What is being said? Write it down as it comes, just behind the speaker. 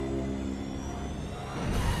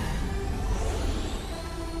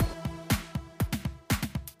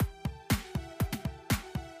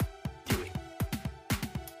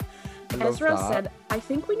love Ezra that. said, I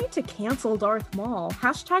think we need to cancel Darth Maul.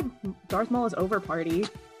 Hashtag Darth Maul is over party.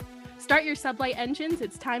 Start your sublight engines.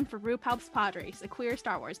 It's time for RuPaul's Pod Race, a queer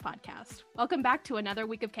Star Wars podcast. Welcome back to another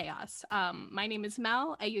week of chaos. My name is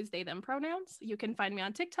Mel. I use they, them pronouns. You can find me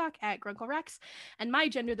on TikTok at GrunkleRex. And my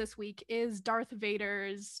gender this week is Darth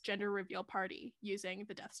Vader's gender reveal party using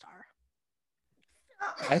the Death Star.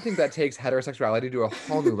 I think that takes heterosexuality to a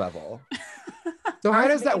whole new level. So how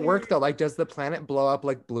does that work though? Like, does the planet blow up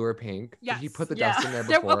like blue or pink? Yes. Did he put the dust in there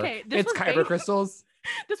before? It's kyber crystals.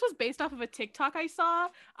 This was based off of a TikTok I saw,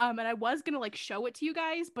 and I was gonna like show it to you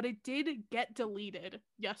guys, but it did get deleted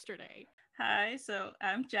yesterday. Hi, so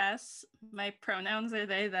I'm Jess. My pronouns are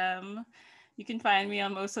they, them. You can find me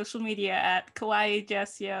on most social media at Kawaii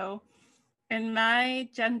Jessio. And my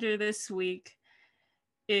gender this week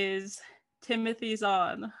is Timothy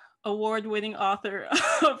Zahn, award-winning author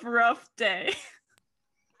of Rough Day.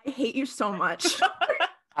 I hate you so much.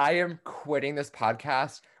 I am quitting this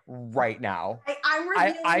podcast right now. I'm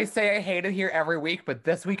I say I hate it here every week, but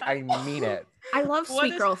this week I mean it. I love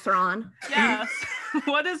Sweet Girl Thrawn. Yeah.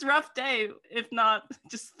 What is Rough Day if not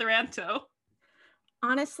just Thranto?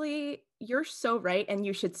 Honestly, you're so right, and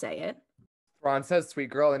you should say it. Thrawn says sweet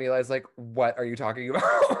girl, and Eli's like, what are you talking about?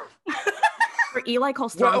 Or Eli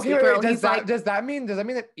calls Thrawn Well, Sweet Girl. Does that mean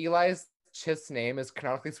that Eli's Chith's name is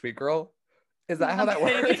canonically Sweet Girl? Is that how that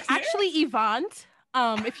works? It's actually Yvonne.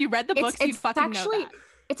 If you read the books, you fucking know that.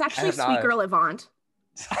 It's actually Sweet Girl Yvonne.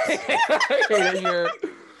 I hate it here.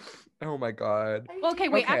 Oh my god. Okay,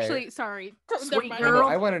 wait, actually, sorry. Sweet Girl.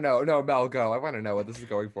 I want to know. No, Mel, go. I want to know what this is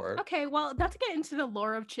going for. Okay, well, not to get into the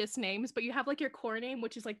lore of Chith's names, but you have like your core name,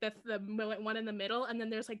 which is like the one in the middle, and then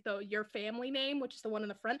there's like your family name, which is the one in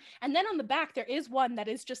the front, and then on the back there is one that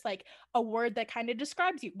is just like a word that kind of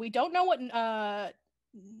describes you. We don't know what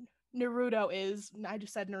Naruto is. I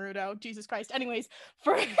just said Naruto. Jesus Christ. Anyways,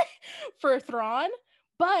 for Thrawn,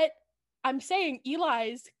 but I'm saying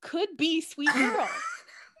Eli's could be Sweet Girl.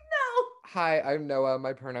 No. Hi, I'm Noah.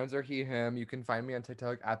 My pronouns are he, him. You can find me on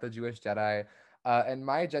TikTok at the Jewish Jedi. And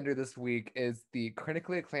my gender this week is the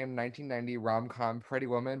critically acclaimed 1990 rom-com Pretty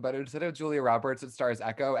Woman, but instead of Julia Roberts, it stars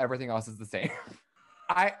Echo. Everything else is the same.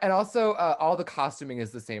 And also all the costuming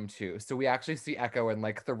is the same too. So we actually see Echo in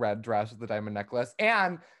like the red dress with the diamond necklace.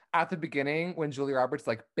 And at the beginning, when Julia Roberts,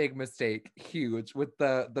 like, big mistake, huge, with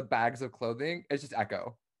the bags of clothing, it's just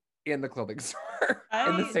Echo in the clothing store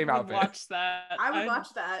in the same outfit. Watch that. I would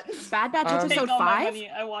watch that. Bad Batch episode 5.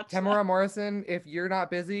 I watched Tamara Morrison, if you're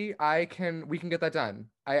not busy, we can get that done.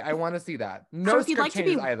 I want to see that. No So script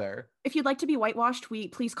changes either. If you'd like to be whitewashed,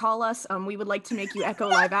 please call us. We would like to make you Echo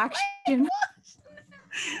live action.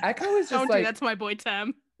 Echo is just Don't do that to my boy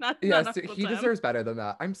Tim. Yes, he deserves better than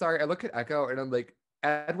that. I'm sorry. I look at Echo and I'm like,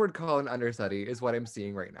 Edward Cullen understudy is what I'm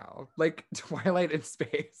seeing right now. Like Twilight in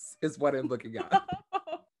space is what I'm looking at.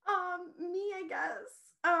 Me, I guess.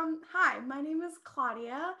 Hi, my name is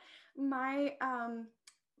Claudia. My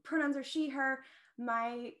pronouns are she, her.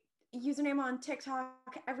 My username on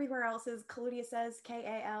TikTok, everywhere else is Kaludia says,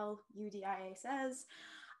 Kaludia says.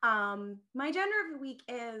 My gender of the week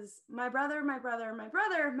is my brother, my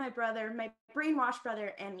brainwashed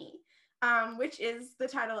brother, and me, which is the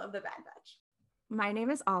title of the Bad Batch. My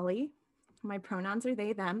name is Ollie. My pronouns are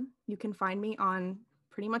they, them. You can find me on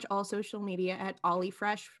pretty much all social media at Ollie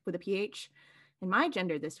Fresh with a PH. And my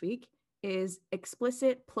gender this week is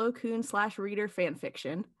explicit Plo Koon / reader fan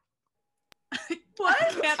fiction.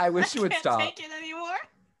 What? I wish you would stop. I can't take it anymore.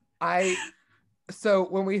 So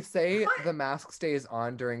when we say the mask stays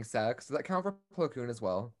on during sex, does that count for Plo Koon as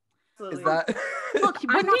well? Absolutely. Is that Look,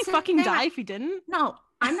 Wouldn't he fucking die if he didn't? No,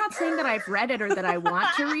 I'm not saying that I've read it or that I want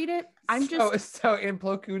to read it. I'm just so in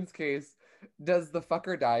Plo Koon's case, does the fuck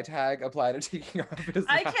or die tag apply to taking off his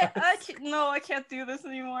mask? I can't do this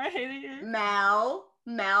anymore. I hate it. Mel,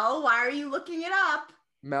 why are you looking it up?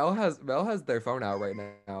 Mel has their phone out right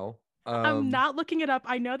now. I'm not looking it up.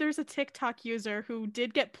 I know there's a TikTok user who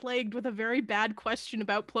did get plagued with a very bad question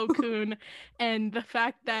about Plo Koon and the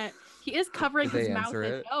fact that he is covering his mouth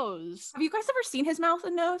and nose. Have you guys ever seen his mouth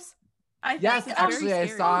and nose? Yes, actually, I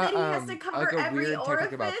saw he has to cover like a every weird TikTok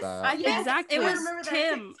orifice. about that. Yes, Exactly. It I was remember that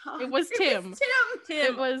Tim. TikTok. It was Tim.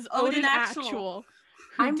 It was Odin Actual.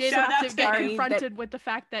 Who I'm did shout have out to to get him. confronted with the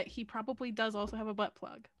fact that he probably does also have a butt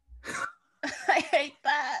plug. I hate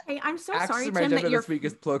that. Hey, I'm so Actually, sorry, my Tim, gender that you're... this week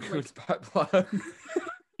is Plo Koon's butt plug.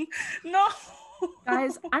 No.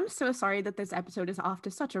 Guys, I'm so sorry that this episode is off to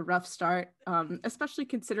such a rough start, especially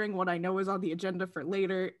considering what I know is on the agenda for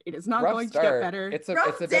later. It is not Rough going start. to get better. It's a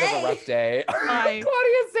Rough bit of a rough day. Bye.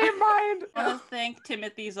 Claudia, same mind. I want to thank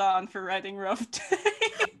Timothy Zahn for writing Rough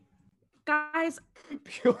Day. Guys,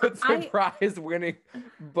 Pulitzer Prize winning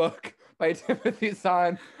book by Timothy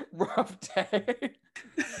Zahn, Rough Day.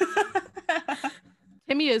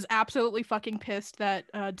 Timmy is absolutely fucking pissed that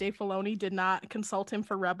Dave Filoni did not consult him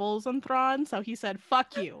for Rebels on Thrawn, so he said,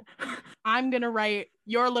 "Fuck you. I'm gonna write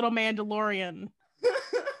your little Mandalorian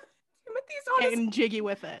Timothy's on is and jiggy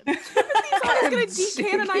with it." Timothy's on is gonna Jiggy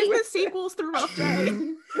decanonize the with sequels through Rough Day.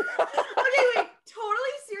 Okay, wait.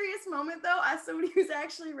 Totally serious moment though, as somebody who's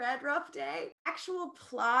actually read Rough Day. Actual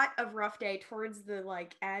plot of Rough Day towards the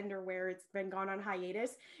like end or where it's been gone on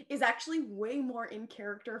hiatus is actually way more in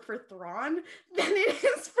character for Thrawn than it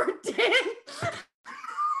is for Din.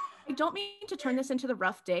 I don't mean to turn this into the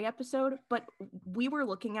Rough Day episode, but we were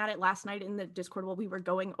looking at it last night in the Discord while we were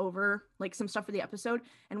going over like some stuff for the episode,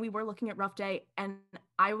 and we were looking at Rough Day, and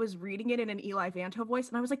I was reading it in an Eli Vanto voice,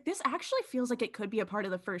 and I was like, this actually feels like it could be a part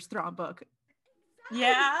of the first Thrawn book.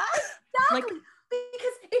 Yeah. Exactly. Like-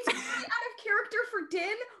 Because it's really out of character for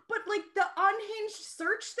Din, but like the unhinged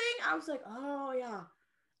search thing, I was like, oh yeah.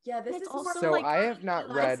 Yeah, this It's is also, more So like I have not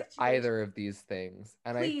Eli read situation. either of these things,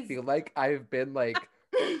 and Please. I feel like I've been like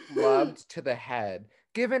clubbed to the head,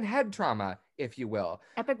 given head trauma, if you will.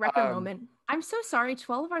 Epic record Um, moment. I'm so sorry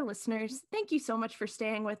to all of our listeners. Thank you so much for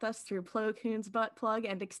staying with us through Plo Koon's butt plug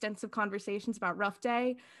and extensive conversations about Rough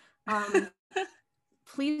Day.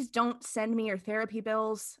 Please don't send me your therapy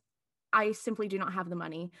bills. I simply do not have the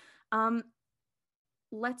money.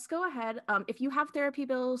 Let's go ahead. If you have therapy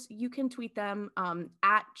bills, you can tweet them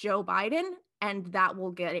at Joe Biden, and that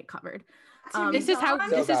will get it covered. This is how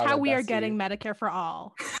So this is how valid, we are bestie. getting Medicare for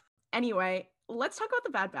all. Anyway, let's talk about the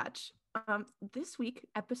Bad Batch. This week,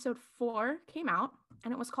 episode 4 came out,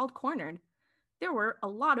 and it was called Cornered. There were a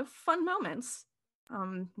lot of fun moments.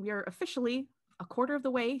 We are officially a quarter of the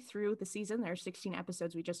way through the season. There are 16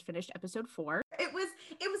 episodes. We just finished episode 4.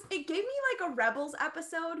 It gave me like a Rebels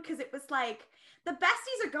episode because it was like the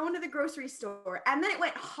besties are going to the grocery store and then it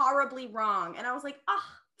went horribly wrong. And I was like,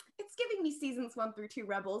 it's giving me seasons 1 through 2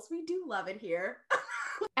 Rebels. We do love it here.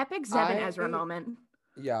 Epic Zeb and I- Ezra moment.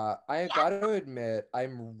 Yeah, I gotta admit,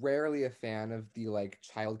 I'm rarely a fan of the like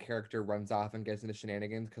child character runs off and gets into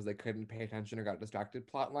shenanigans because they couldn't pay attention or got distracted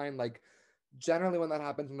plotline. Like, generally when that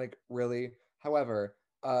happens, I'm like, really? However,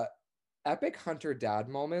 epic Hunter dad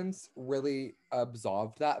moments really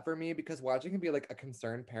absolved that for me because watching him be like a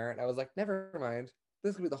concerned parent, I was like, never mind.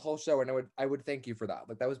 This could be the whole show, and I would thank you for that.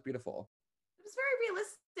 Like, that was beautiful. It was very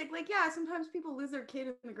realistic. Like, yeah, sometimes people lose their kid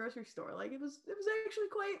in the grocery store. Like, it was actually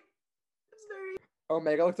quite. It was very.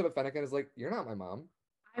 Omega looks up at Fennec and is like, "You're not my mom."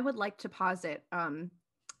 I would like to posit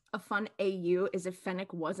a fun AU is if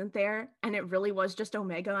Fennec wasn't there and it really was just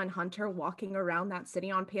Omega and Hunter walking around that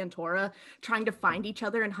city on Pantora trying to find each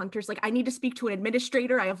other, and Hunter's like, I need to speak to an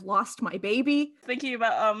administrator. I have lost my baby. Thinking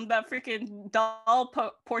about that freaking doll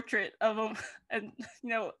portrait of him, and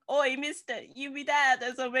oi, mister, you be dad,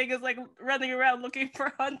 as Omega's like running around looking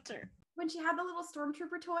for Hunter. When she had the little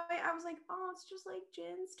stormtrooper toy, I was like, oh, it's just like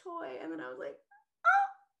Jin's toy. And then I was like,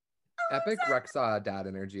 Epic Rexa dad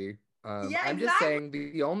energy. Yeah, I'm just exactly. saying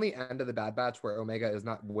the only end of the Bad Batch where Omega is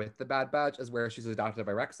not with the Bad Batch is where she's adopted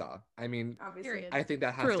by Rexa. I mean, obviously. Period. I think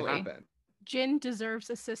that has Truly. to happen. Jin deserves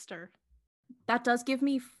a sister. That does give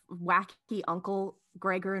me wacky Uncle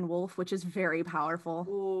Gregor and Wolf, which is very powerful.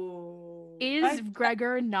 Ooh. Is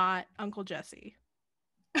Gregor not Uncle Jesse?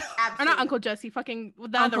 Or Absolutely. not Uncle Jesse, fucking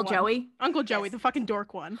the other Uncle one. Joey. Uncle Joey, Yes. the fucking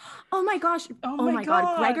dork one. Oh my gosh. Oh Oh my my god.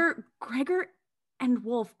 God. Gregor and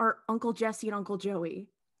Wolf are Uncle Jesse and Uncle Joey.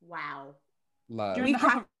 Wow. Love. You're We not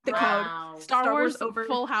cracked the code. Wow. Star Wars over.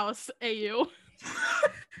 Full House AU.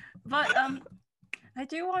 But I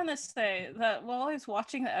do want to say that while I was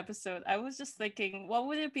watching the episode, I was just thinking, what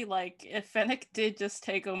would it be like if Fennec did just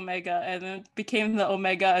take Omega and then became the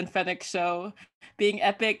Omega and Fennec show, being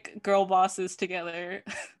epic girl bosses together?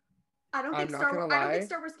 I don't I'm think not Star gonna I don't think lie.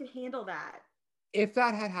 Star Wars can handle that. If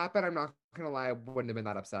that had happened, I'm not gonna lie, I wouldn't have been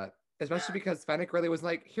that upset. Especially because Fennec really was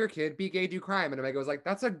like, "Here, kid, be gay, do crime," and Omega was like,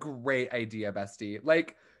 "That's a great idea, bestie."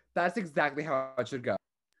 Like, that's exactly how it should go.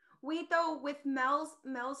 Wait though, with Mel's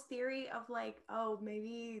theory of like, oh,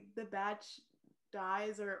 maybe the batch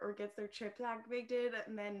dies or gets their chips activated,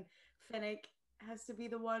 and then Fennec has to be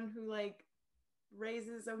the one who like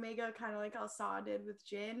raises Omega, kind of like how Saw did with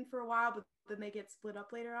Jin for a while, but then they get split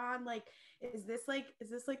up later on. Like, is this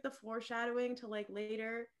like the foreshadowing to like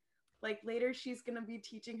later? Like later, she's gonna be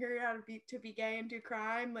teaching her how to be gay and do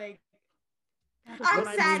crime. Like, That is I'm what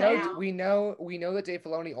I'm sad saying. now. We know that Dave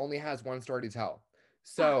Filoni only has one story to tell.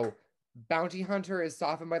 So, Bounty Hunter is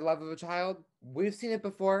softened by the love of a child. We've seen it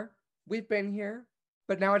before. We've been here,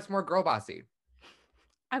 but now it's more girl bossy.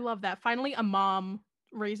 I love that. Finally, a mom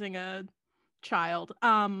raising a child.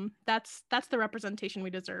 That's the representation we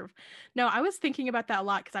deserve. No, I was thinking about that a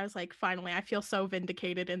lot because I was like, finally, I feel so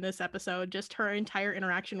vindicated in this episode. Just her entire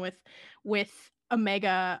interaction with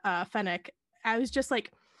Omega Fennec. I was just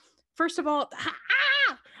like, first of all,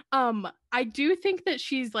 I do think that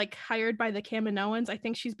she's like hired by the Kaminoans. I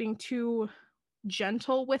think she's being too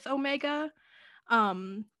gentle with Omega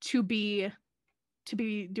to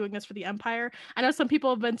be doing this for the Empire. I know some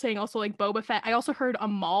people have been saying also like Boba Fett. I also heard a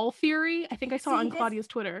Maul theory. I think I saw on Claudia's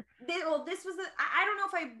Twitter. This was I don't know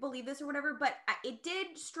if I believe this or whatever, but it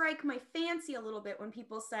did strike my fancy a little bit when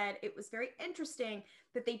people said it was very interesting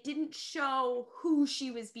that they didn't show who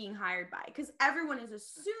she was being hired by, because everyone is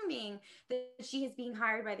assuming that she is being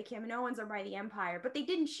hired by the Kaminoans or by the Empire, but they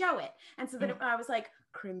didn't show it. And so then I was like,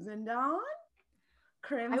 Crimson Dawn?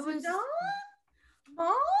 Dawn?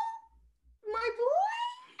 Maul? My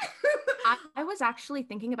boy. I was actually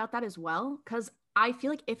thinking about that as well, because I feel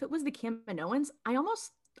like if it was the Kaminoans, I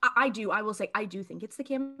will say I do think it's the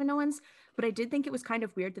Kaminoans, but I did think it was kind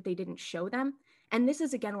of weird that they didn't show them. And this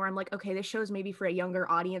is again where I'm like, okay, this show's maybe for a younger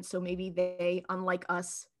audience, so maybe they, unlike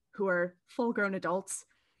us who are full-grown adults,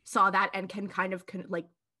 saw that and can kind of like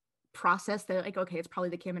process that, like, okay, it's probably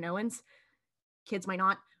the Kaminoans. Kids might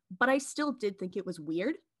not, but I still did think it was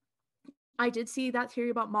weird. I did see that theory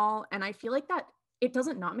about Maul, and I feel like that it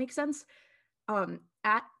doesn't not make sense.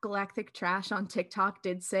 At Galactic Trash on TikTok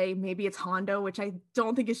did say maybe it's Hondo, which I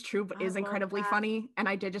don't think is true, but is incredibly funny. And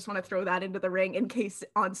I did just want to throw that into the ring in case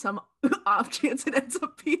on some off chance it ends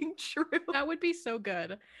up being true. That would be so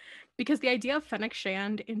good. Because the idea of Fennec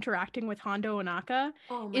Shand interacting with Hondo Ohnaka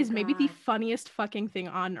is maybe the funniest fucking thing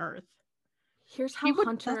on Earth. Here's how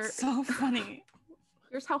Hunter... That's so funny.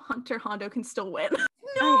 Here's how Hunter Hondo can still win.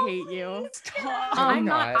 No, I hate you. I'm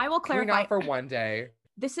not. I will clarify. Not for one day.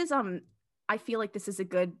 This is I feel like this is a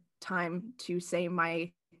good time to say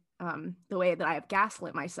my the way that I have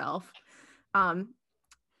gaslit myself. And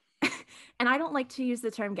I don't like to use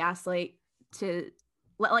the term gaslight to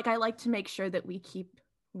like, I like to make sure that we keep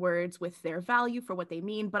words with their value for what they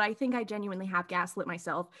mean, but I think I genuinely have gaslit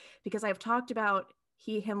myself because I've talked about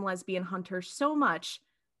he, him, lesbian Hunter so much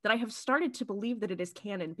that I have started to believe that it is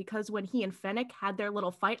canon, because when he and Fennec had their little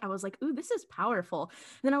fight, I was like, ooh, this is powerful.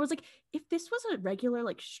 And then I was like, if this was a regular,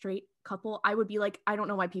 like, straight couple, I would be like, I don't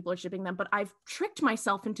know why people are shipping them, but I've tricked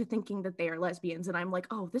myself into thinking that they are lesbians. And I'm like,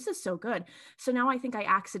 oh, this is so good. So now I think I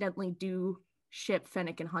accidentally do ship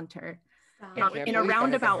Fennec and Hunter in a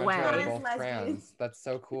roundabout way. That's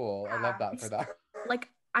so cool. I love that for that. Like,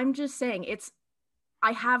 I'm just saying,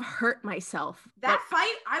 I have hurt myself. That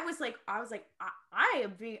fight, I was like, I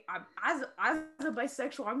am being, as a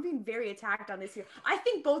bisexual, I'm being very attacked on this here. I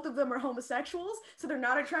think both of them are homosexuals, so they're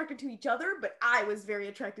not attracted to each other, but I was very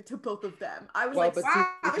attracted to both of them. I was like, wow,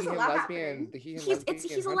 there's a lot happening. He's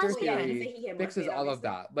a lesbian. Fixes all of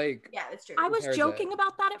that. Like, yeah, that's true. I was joking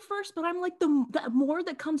about that at first, but I'm like, the more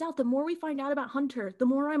that comes out, the more we find out about Hunter, the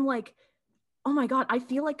more I'm like, oh my God, I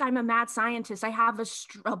feel like I'm a mad scientist. I have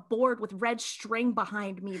a board with red string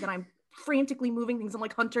behind me that I'm frantically moving things. I'm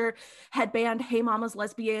like, Hunter, headband, hey mama's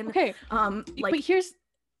lesbian. Okay, but here's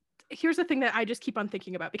the thing that I just keep on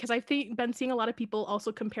thinking about, because I've been seeing a lot of people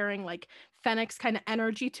also comparing like Fennec's kind of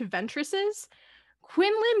energy to Ventress's.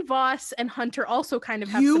 Quinlan Vos and Hunter also kind of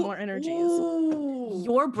have similar energies. Ooh,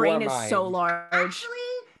 your brain is so large. Actually,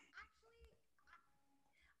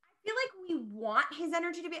 I feel like we want his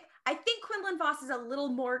energy to be. I think Quinlan Vos is a little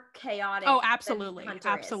more chaotic. Oh, absolutely, than Hunter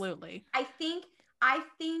absolutely. Is.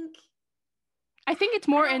 I think it's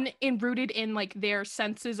more rooted in like their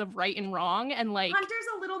senses of right and wrong, and like Hunter's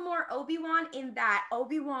a little more Obi-Wan in that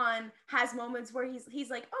Obi-Wan has moments where he's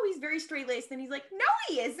like, oh, he's very straight-laced, and he's like, no,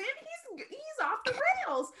 he isn't. He's off the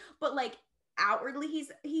rails. But like outwardly,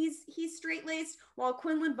 he's straight-laced, while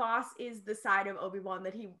Quinlan Vos is the side of Obi-Wan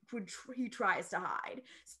that he tries to hide.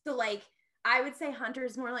 So like, I would say Hunter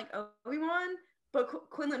is more like Obi-Wan, but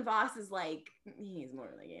Quinlan Vos is like, he's more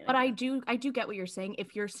like Anakin. But I do get what you're saying.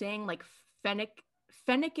 If you're saying like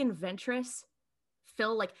Fennec and Ventress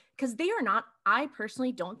fill like, because they are not, I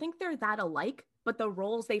personally don't think they're that alike, but the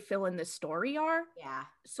roles they fill in this story are. Yeah.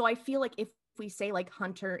 So I feel like if we say like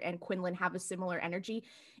Hunter and Quinlan have a similar energy,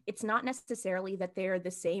 it's not necessarily that they're the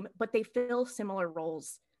same, but they fill similar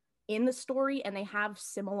roles in the story, and they have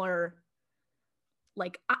similar,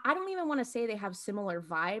 like, I don't even want to say they have similar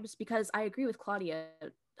vibes, because I agree with Claudia.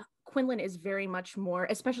 Quinlan is very much more,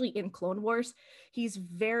 especially in Clone Wars, he's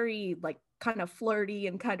very like kind of flirty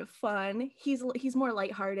and kind of fun. He's more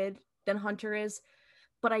lighthearted than Hunter is,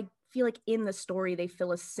 but I feel like in the story they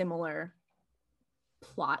fill a similar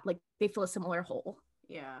plot, like they fill a similar hole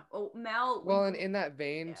Yeah. Oh, Mel. Well, and in that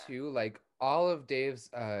vein too, like all of Dave's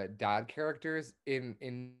dad characters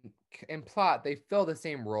in plot, they fill the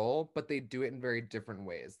same role, but they do it in very different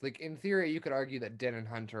ways. Like in theory, you could argue that Din and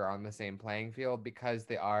Hunter are on the same playing field because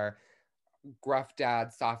they are gruff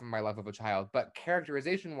dad softened by love of a child, but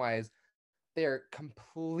characterization wise, they're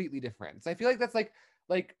completely different. So I feel like that's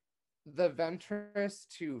like the Ventress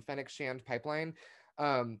to Fennec Shand pipeline.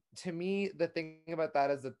 To me, the thing about that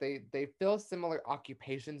is that they fill similar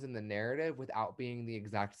occupations in the narrative without being the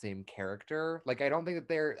exact same character. Like I don't think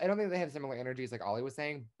they have similar energies like Ollie was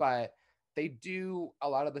saying, but they do a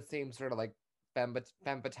lot of the same sort of like femme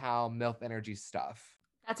fatale MILF energy stuff.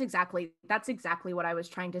 That's exactly what I was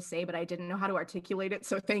trying to say, but I didn't know how to articulate it,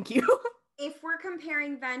 so thank you. If we're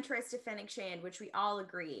comparing Ventress to Fennec Shand, which we all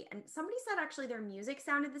agree, and somebody said actually their music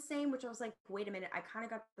sounded the same, which I was like, wait a minute, I kind of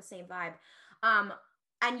got the same vibe.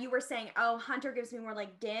 And you were saying, oh, Hunter gives me more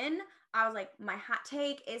like Din. I was like, my hot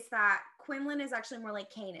take is that Quinlan is actually more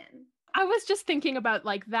like Kanan. I was just thinking about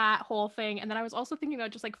like that whole thing, and then I was also thinking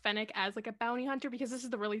about just like Fennec as like a bounty hunter, because this is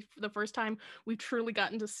the first time we've truly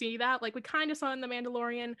gotten to see that. Like we kind of saw in The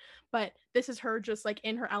Mandalorian, but this is her just like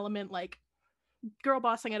in her element, like girl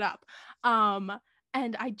bossing it up.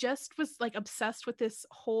 And I just was like obsessed with this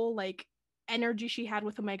whole like energy she had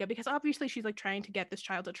with Omega, because obviously she's like trying to get this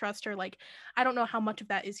child to trust her. Like I don't know how much of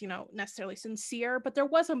that is, you know, necessarily sincere, but there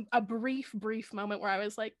was a brief moment where I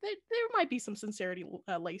was like, there might be some sincerity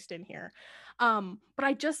laced in here. But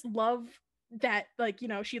I just love that, like, you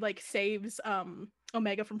know, she like saves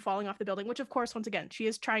Omega from falling off the building, which of course, once again, she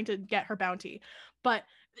is trying to get her bounty, but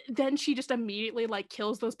then she just immediately like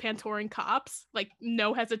kills those Pantoran cops, like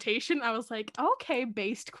no hesitation. I was like, okay,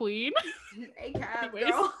 based queen. ACAB,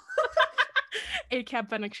 girl. ACAB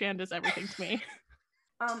Fennec Shand is everything to me.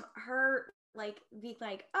 Her like being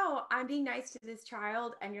like, oh, I'm being nice to this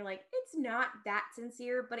child, and you're like, it's not that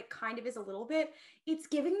sincere, but it kind of is a little bit. It's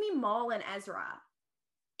giving me Maul and Ezra.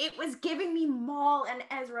 It was giving me Maul and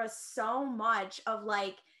Ezra so much of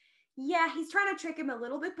like, yeah, he's trying to trick him a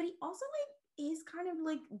little bit, but he also like is kind of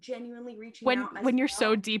like genuinely reaching out. When you're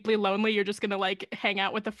so deeply lonely, you're just gonna like hang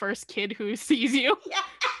out with the first kid who sees you. Yes,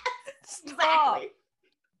 exactly.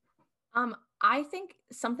 I think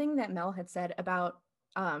something that Mel had said about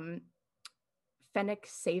Fennec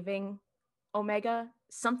saving Omega,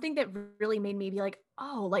 something that really made me be like,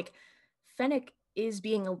 oh, like Fennec is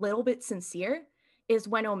being a little bit sincere, is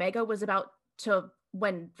when Fennec was about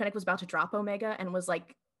to drop Omega and was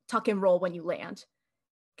like, tuck and roll when you land.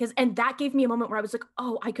 And that gave me a moment where I was like,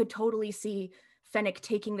 oh, I could totally see Fennec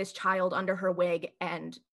taking this child under her wig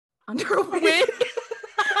and under her wig.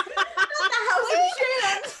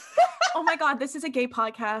 Oh my god, this is a gay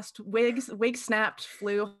podcast. Wig snapped,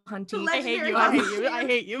 flew, hunty. I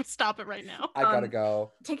hate you. Stop it right now. I gotta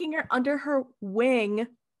go. Taking her under her wing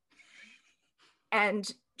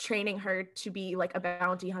and training her to be like a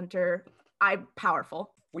bounty hunter.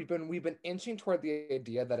 Powerful. We've been inching toward the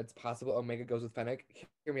idea that it's possible Omega goes with Fennec.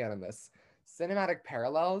 Hear me out on this. Cinematic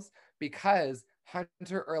parallels, because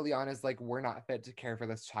Hunter early on is like, we're not fit to care for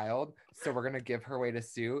this child, so we're gonna give her away to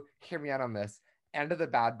Sue. Hear me out on this. End of the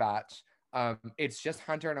Bad Batch. It's just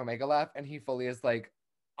Hunter and Omega left, and he fully is like,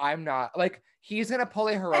 I'm not, like, he's gonna pull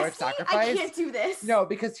a heroic sacrifice. I can't do this. No,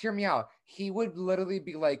 because hear me out. He would literally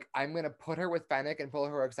be like, I'm gonna put her with Fennec and pull a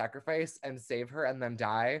heroic sacrifice and save her and then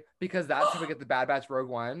die, because that's how we get the Bad Batch Rogue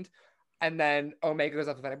One. And then Omega goes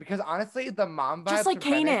up to Fennec, because honestly, the mom vibes just like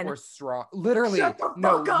Kanan were strong. Literally,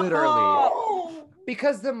 literally. Oh.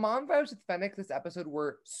 Because the mom vibes with Fennec this episode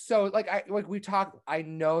were so like I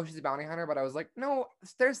know she's a bounty hunter, but I was like, no,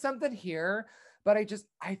 there's something here. But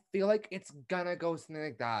I feel like it's gonna go something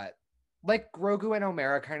like that. Like Grogu and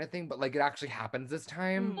Omera kind of thing, but like it actually happens this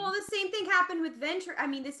time. Well, the same thing happened with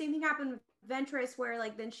the same thing happened with Ventress, where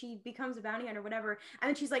like then she becomes a bounty hunter, whatever, and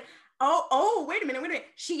then she's like, oh, wait a minute.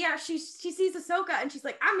 She sees Ahsoka and she's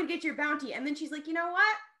like, I'm gonna get your bounty, and then she's like, you know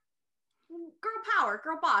what? Girl power,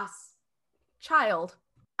 girl boss. child.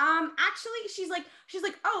 Actually, she's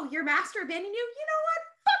like, oh, your master abandoned you? You know what?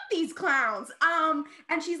 Fuck these clowns.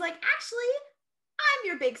 And she's like, actually, I'm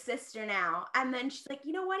your big sister now. And then she's like,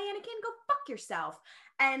 you know what, Anakin, go fuck yourself.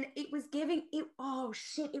 And it was giving it. Oh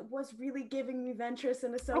shit! It was really giving me Ventress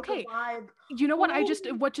and Ahsoka vibe. You know what?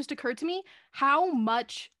 What just occurred to me? How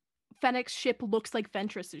much Fennec's ship looks like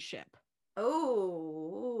Ventress's ship.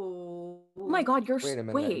 Oh my god! Wait a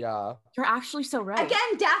minute. Yeah, you're actually so right.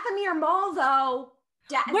 Again, Dathomir Maul though.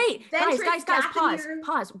 Wait, guys,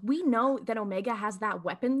 pause. We know that Omega has that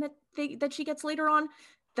weapon that she gets later on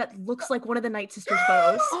that looks like one of the Night Sisters'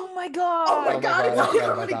 bows. Oh my god! It's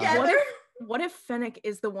all together. What if Fennec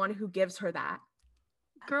is the one who gives her that?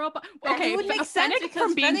 Girl, It would make sense Fennec because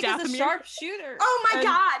from being Fennec is a Dathomir. sharpshooter. Oh my And-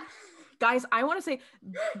 god. Guys, I want to say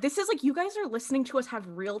this is like you guys are listening to us have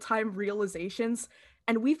real-time realizations,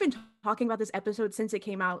 and we've been talking about this episode since it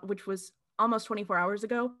came out, which was almost 24 hours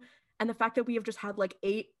ago, and the fact that we have just had like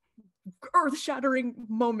 8 earth-shattering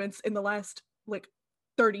moments in the last like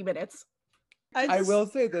 30 minutes. I will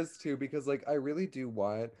say this too, because like I really do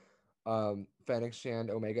want Fennec Shand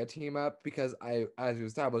Omega team up, because I, as you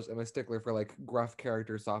established, I'm a stickler for like gruff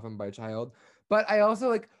characters softened by child. But I also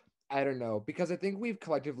like, I don't know, because I think we've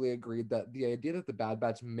collectively agreed that the idea that the Bad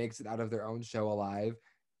Batch makes it out of their own show alive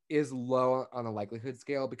is low on a likelihood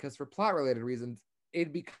scale, because for plot related reasons,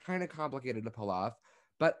 it'd be kind of complicated to pull off.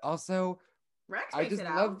 But also, Rex I makes just it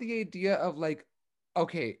love out. the idea of like,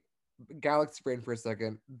 okay, Galaxy brain for a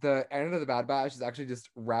second. The end of the Bad Batch is actually just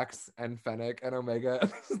Rex and Fennec and Omega and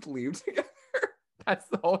they just leave together. That's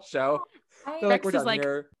the whole show. They're like, Rex we're is done like,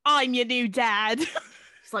 here. I'm your new dad.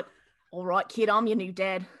 It's like, all right, kid, I'm your new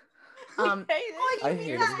dad. I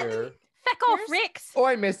hate it here. Feck off, Here's- Rex. Oh,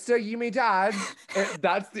 I missed you. You me dad.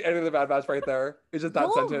 That's the end of the Bad Batch right there. It's just that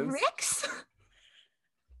 "You're sentence. Rex?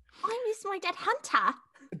 I miss my dad, Hunter.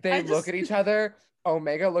 They I look just- at each other.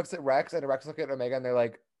 Omega looks at Rex and Rex looks at Omega and they're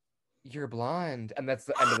like, you're blonde. And that's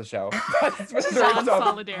the end of the show. That's what they're Bond so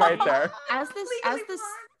solidarity. right there. As this, Legally blonde.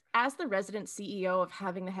 as the resident CEO of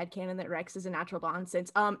having the headcanon that Rex is a natural blonde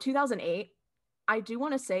since 2008, I do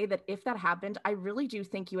want to say that if that happened, I really do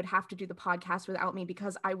think you would have to do the podcast without me,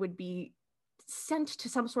 because I would be sent to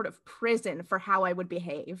some sort of prison for how I would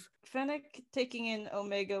behave. Fennec taking in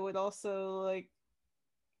Omega would also like,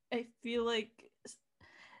 I feel like,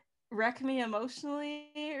 wreck me emotionally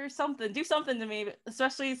or something. Do something to me,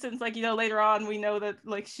 especially since like, you know, later on we know that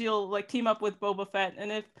like she'll like team up with Boba Fett,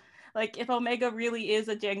 and if Omega really is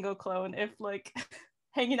a Jango clone, if like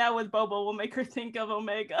hanging out with Boba will make her think of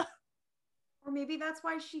Omega. Or maybe that's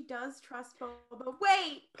why she does trust Boba.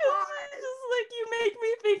 Wait, It's just like, you make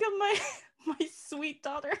me think of my sweet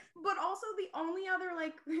daughter. but also the only other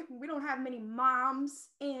like we don't have many moms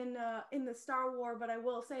in the Star Wars, but I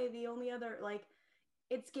will say the only other like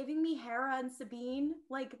it's giving me Hera and Sabine,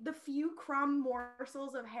 like the few crumb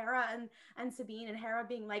morsels of Hera and Sabine, and Hera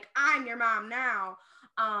being like, I'm your mom now.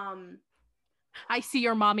 I see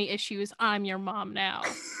your mommy issues. I'm your mom now.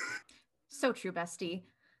 So true, bestie.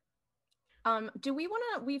 Do we want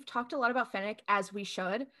to? We've talked a lot about Fennec, as we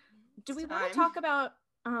should. Do we want to Time. talk about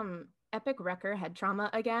Epic Wrecker head trauma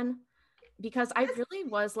again? Because I really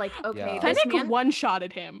was like, okay, Yeah. this Fennec man.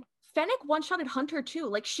 one-shotted him. Fennec one-shotted Hunter too.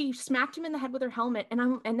 Like she smacked him in the head with her helmet,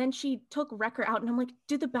 and then she took Wrecker out. And I'm like,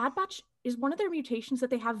 did the Bad Batch, is one of their mutations that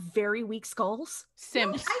they have very weak skulls?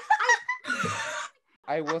 Simps.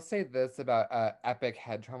 I will say this about epic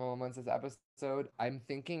head trauma moments this episode. I'm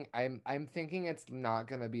thinking it's not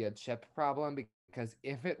gonna be a Chip problem, because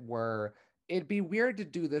if it were, it'd be weird to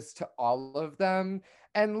do this to all of them.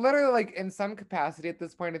 And literally, like in some capacity at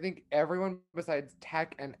this point, I think everyone besides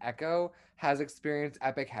Tech and Echo has experienced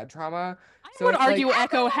epic head trauma. I would it's like- argue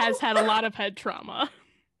Echo has had a lot of head trauma.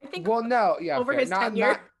 I think well, no, yeah, over fair. his not,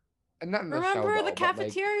 tenure. not in the show, Remember though, the but, like-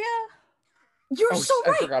 cafeteria? you're oh, so I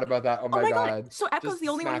right. forgot about that. Oh my, god. So Echo's Just the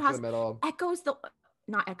only one who smack in has. the middle. Echo's the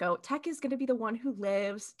not Echo. Tech is gonna be the one who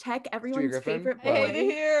lives. Tech, everyone's Griffin? favorite I hate it boy.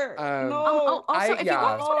 here. Um, No. Also, I- if you yeah.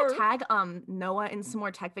 guys want to tag Noah in some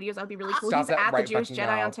more tech videos, that'd be really cool. Stop He's that at right the Jewish fucking Jedi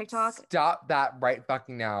now. on TikTok. Stop that right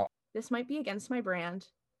fucking now. This might be against my brand,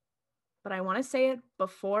 but I want to say it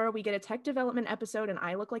before we get a tech development episode and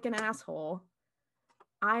I look like an asshole.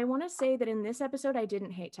 I want to say that in this episode, I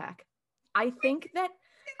didn't hate tech. I think that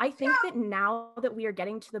now that we are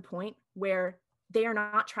getting to the point where they are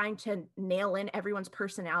not trying to nail in everyone's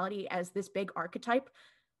personality as this big archetype,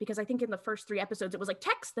 because I think in the first 3 episodes, it was like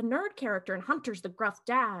Tech's the nerd character and Hunter's the gruff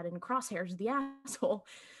dad and Crosshair's the asshole.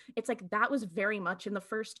 It's like that was very much in the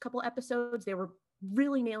first couple episodes. They were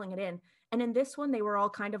really nailing it in. And in this one, they were all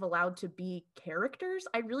kind of allowed to be characters.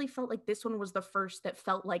 I really felt like this one was the first that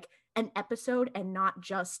felt like an episode and not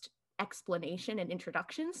just explanation and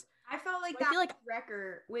introductions. I felt like I that feel like-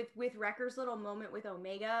 Wrecker with Wrecker's little moment with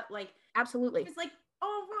Omega, like Absolutely. it was like,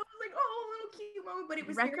 oh, well, like, oh, little cute moment, but it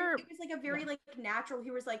was Wrecker- it was like a very like natural. He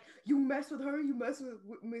was like, you mess with her, you mess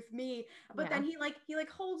with me, but then he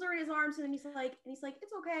holds her in his arms, and then he's like, it's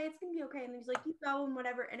okay, it's gonna be okay, and then he's like, you go and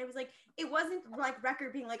whatever, and it was like, it wasn't like Wrecker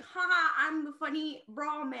being like, haha, I'm the funny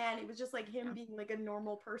raw man. It was just like him being like a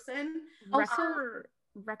normal person.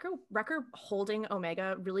 Wrecker holding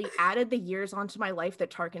Omega really added the years onto my life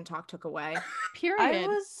that Tarkin Talk took away. Period. I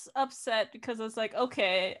was upset because I was like,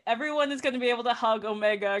 okay, everyone is going to be able to hug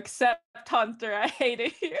Omega except Hunter. I hate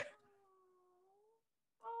it here.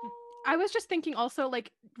 I was just thinking also,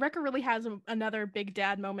 like, Wrecker really has another big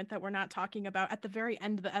dad moment that we're not talking about at the very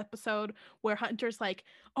end of the episode where Hunter's like,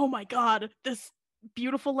 oh my god, this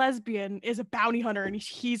beautiful lesbian is a bounty hunter and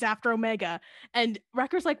he's after Omega. And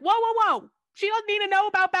Wrecker's like, whoa, whoa, whoa. She doesn't need to know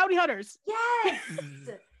about bounty hunters. Yes.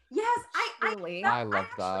 Yes. Truly. I love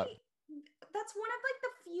that. That's one of like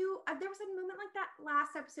the few, there was a moment like that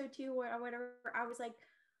last episode too, where whatever, I was like,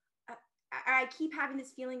 I keep having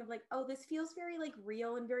this feeling of like, oh, this feels very like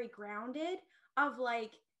real and very grounded of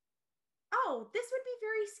like, oh, this would be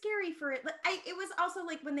very scary for it. It was also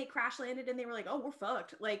like when they crash landed and they were like, oh, we're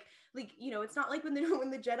fucked. Like, it's not like when the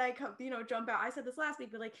Jedi come, jump out. I said this last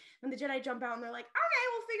week, but like when the Jedi jump out and they're like, okay,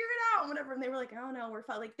 we'll figure it out and whatever. And they were like, oh no, we're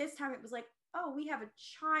fucked. Like this time it was like, oh, we have a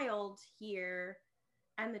child here,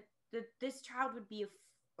 and this child would be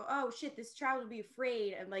oh shit, this child would be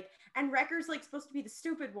afraid, and Wrecker's like supposed to be the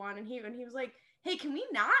stupid one, and he was like, hey, can we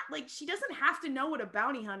not? Like, she doesn't have to know what a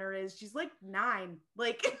bounty hunter is. She's like 9.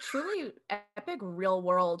 Like, truly epic real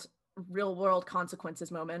world consequences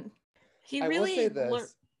moment. He I really will say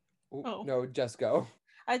this. No, just go.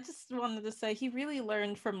 I just wanted to say he really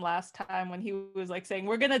learned from last time when he was like saying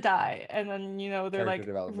we're gonna die, and then they're like,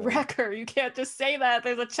 Wrecker, you can't just say that.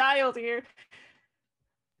 There's a child here.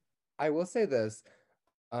 I will say this.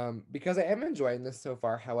 Because I am enjoying this so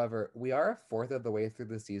far. However, we are a fourth of the way through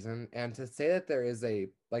the season, and to say that there is a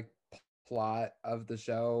plot of the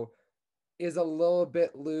show is a little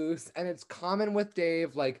bit loose, and it's common with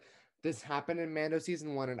Dave. Like, this happened in Mando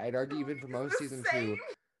season 1, and I'd argue even for most season 2,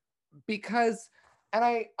 because, and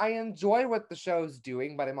I enjoy what the show's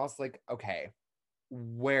doing, but I'm also like, okay,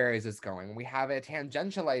 where is this going? We have a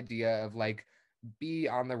tangential idea of like be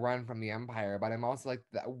on the run from the Empire, but I'm also like,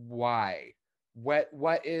 why? What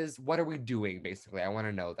are we doing basically? I want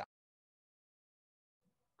to know that.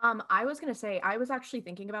 I was gonna say, I was actually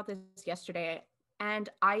thinking about this yesterday, and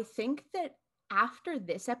I think that after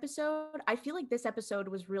this episode, I feel like this episode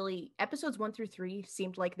was really, episodes 1 through 3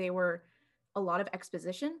 seemed like they were a lot of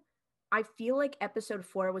exposition. I feel like episode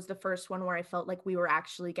 4 was the first one where I felt like we were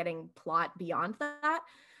actually getting plot beyond that.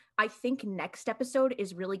 I think next episode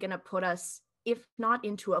is really gonna put us, if not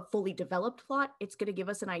into a fully developed plot, it's going to give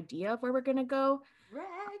us an idea of where we're going to go.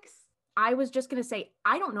 Rex. I was just going to say,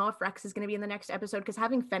 I don't know if Rex is going to be in the next episode, because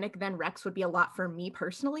having Fennec then Rex would be a lot for me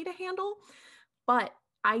personally to handle. But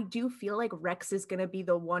I do feel like Rex is going to be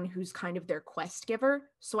the one who's kind of their quest giver.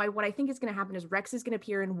 So what I think is going to happen is Rex is going to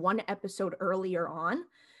appear in one episode earlier on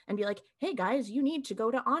and be like, hey guys, you need to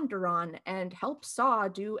go to Onderon and help Saw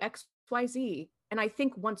do XYZ. And I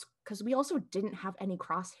think because we also didn't have any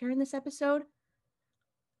Crosshair in this episode,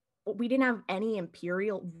 we didn't have any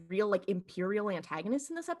imperial antagonists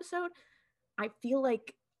in this episode. I feel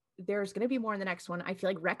like there's going to be more in the next one. I feel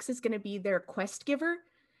like Rex is going to be their quest giver,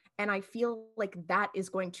 and I feel like that is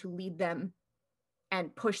going to lead them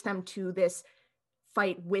and push them to this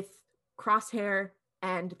fight with Crosshair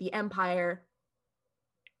and the Empire,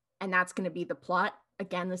 and that's going to be the plot.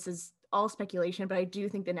 Again, this is all speculation, but I do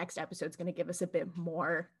think the next episode is going to give us a bit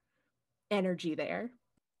more energy there.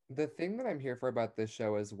 The thing that I'm here for about this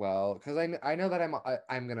show as well, because I know that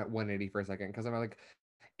I'm gonna 180 for a second, because I'm like,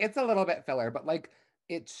 it's a little bit filler, but like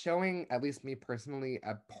it's showing, at least me personally,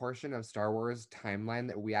 a portion of Star Wars timeline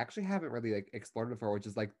that we actually haven't really like explored before, which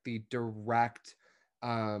is like the direct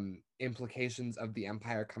implications of the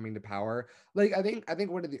Empire coming to power. Like I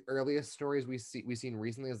think one of the earliest stories we've seen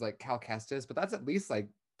recently is like Cal Kestis, but that's at least like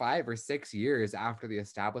 5 or 6 years after the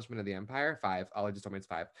establishment of the Empire. 5. Oh, just told me it's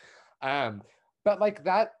 5. But like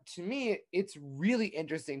that, to me, it's really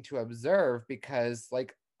interesting to observe, because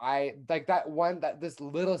like I like this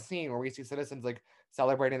little scene where we see citizens like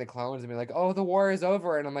celebrating the clones and be like, oh, the war is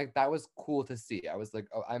over. And I'm like, that was cool to see. I was like,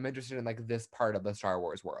 oh, I'm interested in like this part of the Star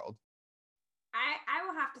Wars world. I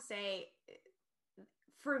will have to say,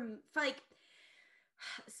 from like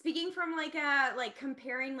speaking from like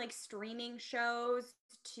comparing like streaming shows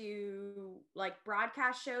to like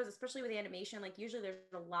broadcast shows, especially with animation, like usually there's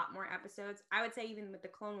a lot more episodes. I would say even with the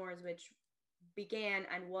Clone Wars, which began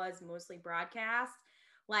and was mostly broadcast,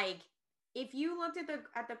 like if you looked at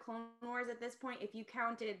the Clone Wars at this point, if you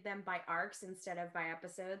counted them by arcs instead of by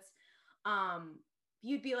episodes,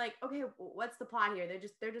 you'd be like, okay, what's the plot here?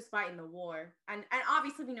 They're just fighting the war, and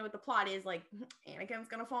obviously we know what the plot is. Like, Anakin's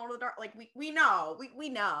gonna fall into the dark. Like we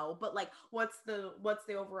know, but like, what's the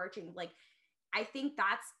overarching? Like, I think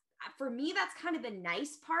that's, for me, that's kind of the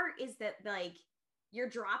nice part, is that like you're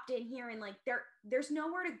dropped in here and like there's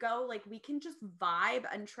nowhere to go. Like we can just vibe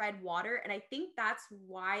and tread water, and I think that's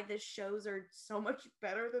why the shows are so much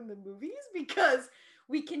better than the movies, because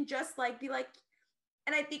we can just like be like,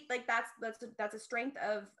 and I think like that's a strength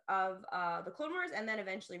of the Clone Wars, and then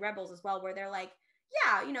eventually Rebels as well, where they're like,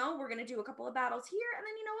 yeah, you know, we're gonna do a couple of battles here, and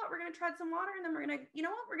then you know what, we're gonna tread some water, and then we're gonna, you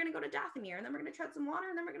know what, we're gonna go to Dathomir, and then we're gonna tread some water,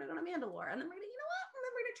 and then we're gonna go to Mandalore, and then we're gonna, you know what, and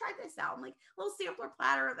then we're gonna try this out, and like a little sampler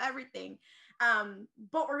platter of everything,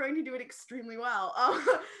 but we're going to do it extremely well.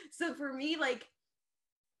 So for me, like,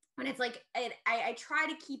 when it's like, I try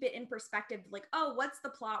to keep it in perspective, like, oh, what's the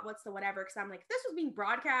plot, what's the whatever, because I'm like, if this was being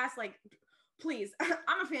broadcast, like, please,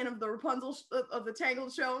 I'm a fan of the Rapunzel of the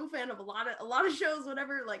Tangled show. I'm a fan of a lot of shows,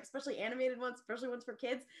 whatever, like especially animated ones, especially ones for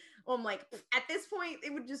kids. I'm like, at this point,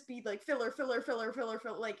 it would just be like filler.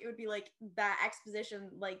 Like it would be like that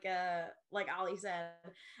exposition, like Ollie said,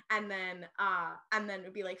 and then it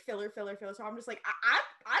would be like filler. So I'm just like,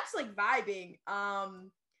 I'm just like vibing,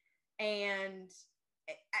 and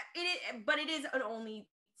but it is an only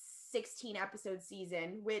 16 episode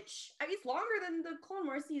season, which I mean it's longer than the Clone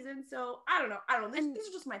Wars season, so I don't know. These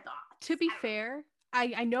are just my thoughts. To be fair,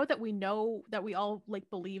 I know that we all like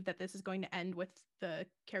believe that this is going to end with the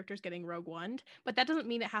characters getting Rogue One, but that doesn't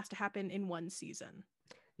mean it has to happen in one season.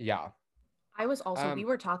 Yeah. I was also we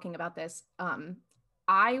were talking about this.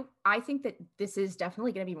 I think that this is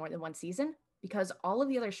definitely going to be more than one season, because all of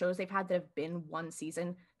the other shows they've had that have been one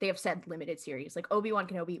season, they have said limited series. Like Obi-Wan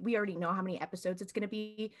Kenobi, we already know how many episodes it's going to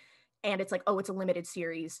be, and it's like, oh, it's a limited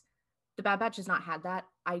series. The Bad Batch has not had that.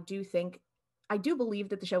 I do believe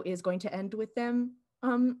that the show is going to end with them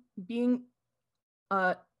being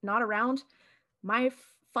not around. My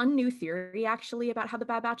fun new theory actually about how the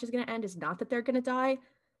Bad Batch is going to end is not that they're going to die,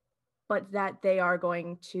 but that they are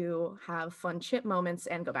going to have fun chip moments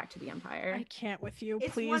and go back to the Empire. I can't with you.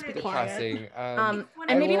 It's Please be quiet. And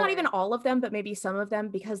maybe not even all of them, but maybe some of them,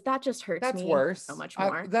 because that just hurts me worse. so much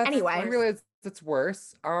more. Anyway, I realize that's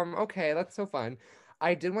worse. Okay, that's so fun.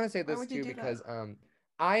 I did want to say this too, because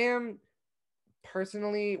I am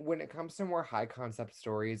personally, when it comes to more high concept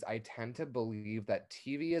stories, I tend to believe that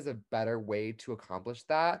TV is a better way to accomplish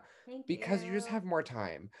that, because you just have more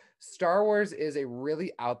time. Star Wars is a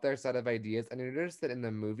really out there set of ideas, and I noticed that in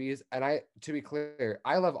the movies, and to be clear,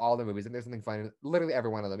 I love all the movies, and there's something fun in literally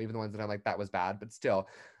every one of them, even the ones that I'm like, that was bad, but still.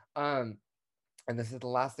 And this is the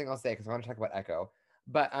last thing I'll say, because I want to talk about Echo.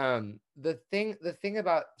 But the thing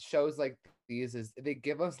about shows like these is they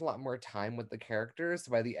give us a lot more time with the characters,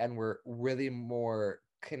 so by the end we're really more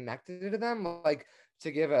connected to them. Like,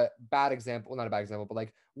 to give a bad example, not a bad example, but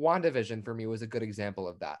like WandaVision for me was a good example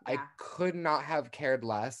of that. Yeah. I could not have cared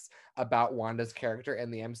less about Wanda's character in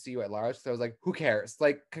the MCU at large, so I was like, who cares?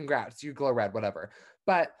 Like, congrats, you glow red, whatever.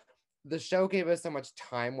 But the show gave us so much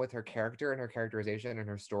time with her character and her characterization and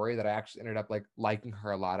her story that I actually ended up like liking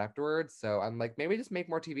her a lot afterwards. So I'm like, maybe just make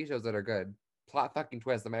more TV shows that are good. Plot fucking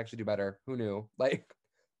twist, I might actually do better. Who knew? Like,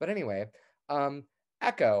 but anyway,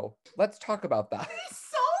 Echo, let's talk about that.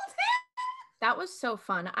 That was so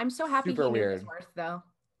fun. I'm so happy Super he knew weird. his worth, though.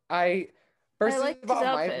 First of all,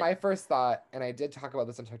 my first thought, and I did talk about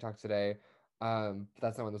this on TikTok today.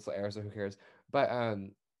 That's not when this will air, so who cares? But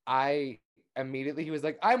I immediately, he was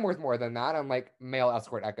like, I'm worth more than that. I'm like, male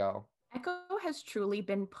escort Echo. Echo has truly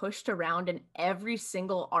been pushed around in every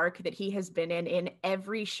single arc that he has been in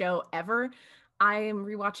every show ever. I am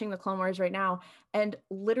rewatching the Clone Wars right now, and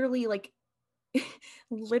literally, like,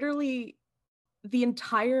 the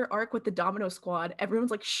entire arc with the Domino Squad, everyone's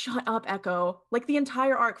like, shut up, Echo. Like, the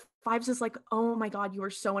entire arc, Fives is like, oh my God, you are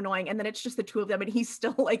so annoying. And then it's just the two of them, and he's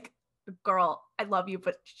still like, girl, I love you,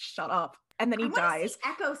 but shut up. And then he dies.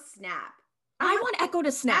 Echo snap. I want Echo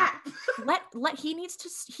to snap.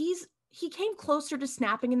 He came closer to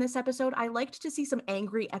snapping in this episode. I liked to see some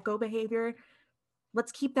angry Echo behavior.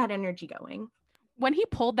 Let's keep that energy going. When he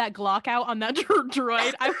pulled that Glock out on that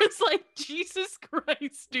droid, I was like, Jesus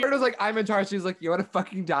Christ, dude. It was like, I'm in charge. She's like, you want to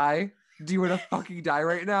fucking die? Do you want to fucking die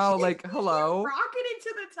right now? Like, hello? Rocketed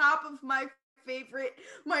to the top of my favorite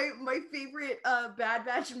Bad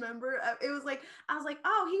Batch member. It was like, I was like,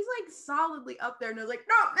 oh, he's like solidly up there. And I was like,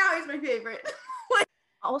 no, now he's my favorite.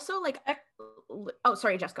 Also, like, oh,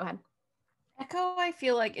 sorry, Jess, go ahead. Echo, I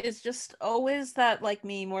feel like, is just always that like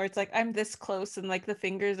meme where it's like, I'm this close and like the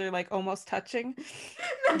fingers are like almost touching.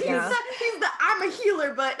 Yeah. He's the I'm a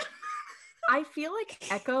healer, but I feel like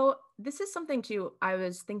Echo, this is something too I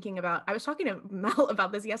was thinking about. I was talking to Mel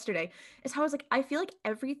about this yesterday, is how I was like, I feel like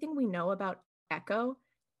everything we know about Echo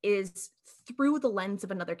is through the lens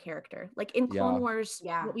of another character. Like in Clone Wars,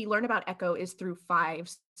 what we learn about Echo is through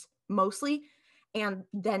Fives mostly. And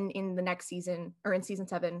then in the next season, or in season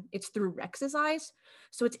 7, it's through Rex's eyes.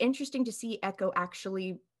 So it's interesting to see Echo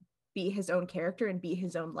actually be his own character and be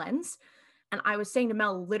his own lens. And I was saying to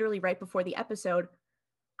Mel literally right before the episode,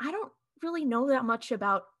 I don't really know that much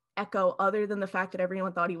about Echo other than the fact that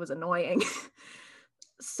everyone thought he was annoying.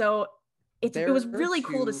 So it was really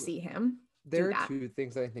cool to see him There do are that. two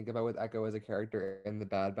things that I think about with Echo as a character in the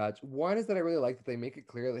Bad Batch. One is that I really like that they make it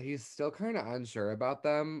clear that he's still kind of unsure about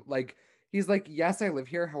them. Like, he's like, yes, I live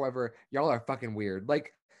here. However, y'all are fucking weird.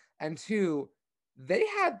 Like, and two, they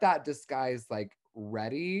had that disguise like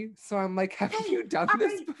ready. So I'm like, have you done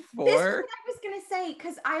this This is before? what I was gonna say,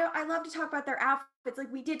 because I love to talk about their outfits.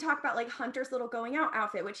 Like we did talk about like Hunter's little going out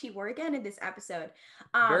outfit, which he wore again in this episode.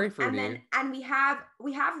 Very fruity. And we have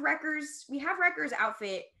Wrecker's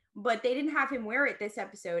outfit, but they didn't have him wear it this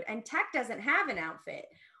episode. And Tech doesn't have an outfit,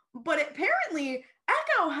 but apparently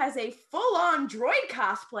Echo has a full-on droid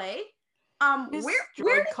cosplay. His Where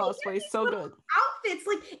droid did he cosplay get is these so little good. outfits?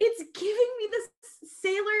 Like it's giving me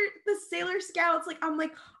the Sailor Scouts. Like I'm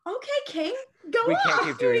like, okay, King, go We on. can't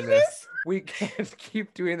keep doing this. We can't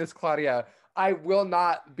keep doing this, Claudia. I will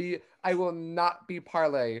not be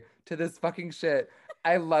parlay to this fucking shit.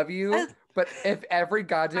 I love you, but if every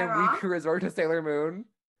goddamn wrong? week you resort to Sailor Moon,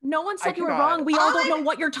 No one I said you were cannot. wrong. We all don't know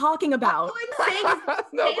what you're talking about. All I'm saying is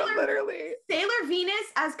no, but Sailor- literally, Sailor Venus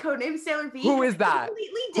as codename Sailor V. Who has is a that?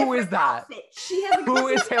 completely Who is different that? outfit. She has a Who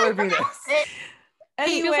is completely Sailor different Venus? outfit.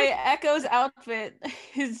 Hey, feels Anyway, Echo's outfit,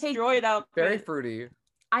 his Hey, droid outfit. very fruity.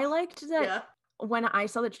 I liked that Yeah. when I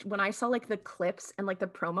saw like the clips and like the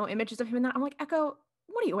promo images of him in that, I'm like, Echo,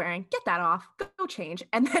 what are you wearing? Get that off. Go change.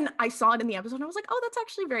 And then I saw it in the episode and I was like, oh, that's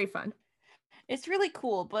actually very fun. It's really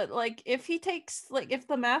cool, but like if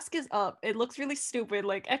the mask is up, it looks really stupid.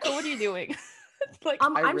 Like, Echo, what are you doing? Like,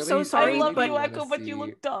 I'm so really- sorry, I love but you, Echo, but you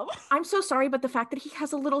look dumb. I'm so sorry, but the fact that he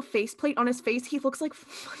has a little faceplate on his face, he looks like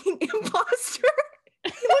fucking imposter. He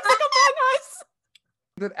looks like Among Us.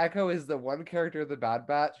 That Echo is the one character of the Bad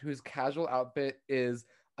Batch whose casual outfit is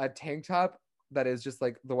a tank top that is just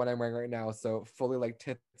like the one I'm wearing right now, so fully like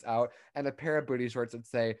tits out, and a pair of booty shorts that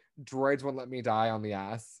say "Droids won't let me die" on the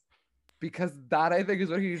ass. Because that I think is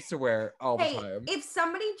what he used to wear all the Hey, time. if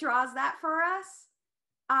somebody draws that for us,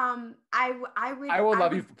 I will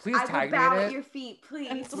love you. Please I tag will me in bow at it. your feet, please.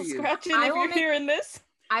 And so Please. scratching I if will you're make- hearing this.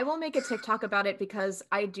 I will make a TikTok about it because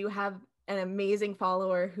I do have an amazing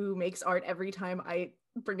follower who makes art every time I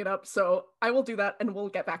bring it up. So I will do that and we'll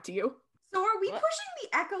get back to you. So are we What? pushing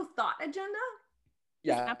the Echo thought agenda?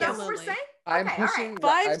 Yeah, That's what we're Absolutely. saying? I'm Okay, all pushing.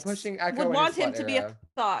 right. I'm Vibes pushing Echo would in want his him slut to be a era.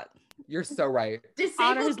 thought. You're so right.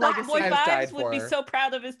 Disabled his Black legacy. Boy I've died Vibes would be for. so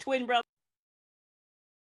proud of his twin brother.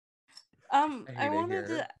 I I hate it wanted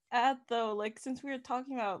here. to add though, like since we were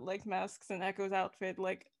talking about like masks and Echo's outfit,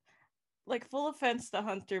 like full offense to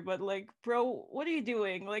Hunter, but like, bro, what are you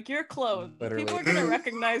doing? Like, you're a clone. People Literally. are gonna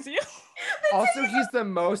recognize you. Also, he's the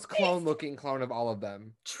most clone-looking clone of all of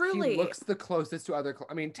them. Truly. He looks the closest to other.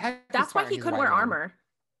 I mean, Tech. is That's why fine, he he's couldn't white wear man. armor.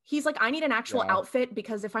 He's like, I need an actual Yeah. outfit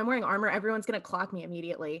because if I'm wearing armor, everyone's going to clock me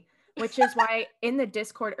immediately. Which is why in the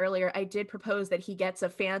Discord earlier, I did propose that he gets a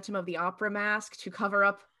Phantom of the Opera mask to cover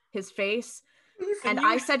up his face. And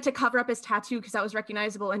I said to cover up his tattoo because that was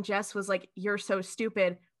recognizable. And Jess was like, you're so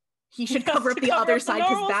stupid. He should He has cover up to the cover other up the side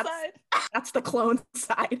because normal that's side. that's the clone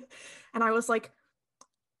side. And I was like,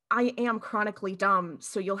 I am chronically dumb,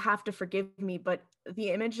 so you'll have to forgive me. But the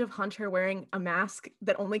image of Hunter wearing a mask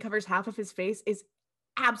that only covers half of his face is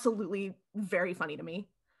absolutely very funny to me.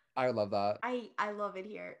 I love that. I love it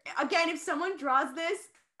here. Again, if someone draws this,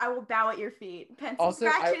 I will bow at your feet. Pencil Also,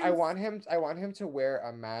 I scratches. want him to wear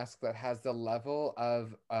a mask that has the level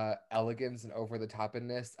of elegance and over the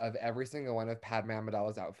topness of every single one of Padme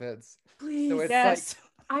Amidala's outfits. Please. So it's Yes.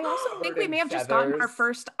 I also Covered think we in may have just gotten our feathers.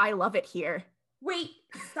 first I love it here. Wait,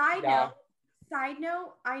 side Yeah.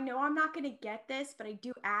 note, I know I'm not gonna get this, but I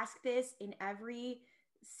do ask this in every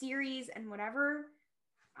series and whatever.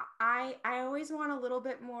 I always want a little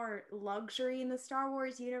bit more luxury in the Star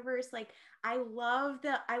Wars universe. Like I love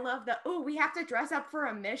the oh, we have to dress up for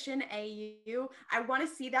a mission AU. I want to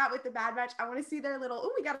see that with the Bad Batch. I want to see their little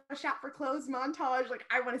oh, we got a shop for clothes montage. Like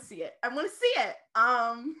I want to see it.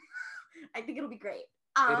 I think it'll be great.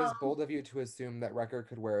 It is bold of you to assume that Wrecker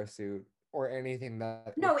could wear a suit or anything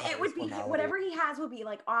that. No, it requires would be formality. whatever he has will be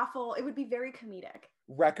like awful. It would be very comedic.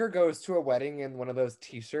 Wrecker goes to a wedding in one of those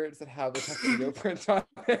T-shirts that have the tuxedo print on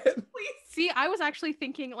it. See, I was actually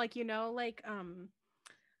thinking like, I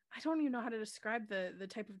don't even know how to describe the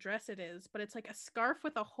type of dress it is, but it's like a scarf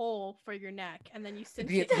with a hole for your neck, and then you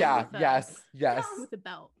cinch it Yeah, with a, yes. with a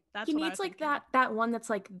belt. That's He what I needs was like thinking. that one that's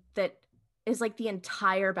like that is like the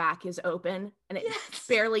entire back is open and it Yes.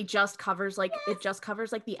 barely just covers like it just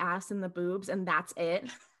covers like the ass and the boobs and that's it.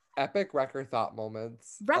 Epic Wrecker thought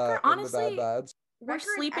moments. Wrecker, in honestly, the Bad Batch. We're Wrecker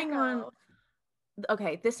and sleeping Echo. on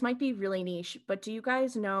okay, this might be really niche, but do you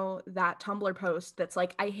guys know that Tumblr post that's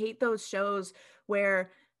like, I hate those shows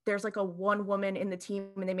where there's like a one woman in the team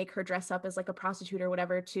and they make her dress up as like a prostitute or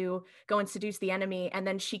whatever to go and seduce the enemy, and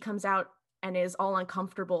then she comes out and is all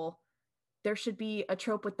uncomfortable. There should be a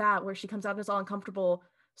trope with that where she comes out and is all uncomfortable,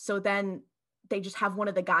 so then they just have one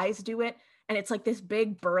of the guys do it, and it's like this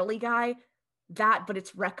big burly guy, but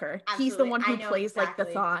it's Wrecker. He's the Absolutely. one who I know plays like the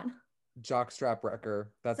exactly. thought. Jockstrap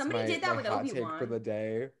Wrecker. That's Somebody my, did that my with hot take Obi-Wan. for the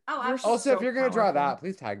day. Oh, You're absolutely. Also, if so you're gonna draw powerful. that,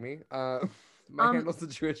 please tag me. My handle's the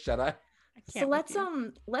Jewish Jedi. I So can't with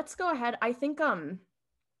you. let's go ahead. I think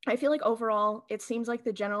I feel like overall it seems like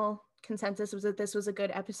the general consensus was that this was a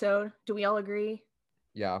good episode. Do we all agree?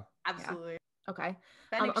 Yeah. Absolutely. Okay.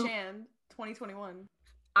 Fennec Shand, 2021.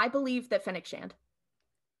 I believe that Fennec Shand.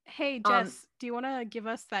 Hey Jess, do you want to give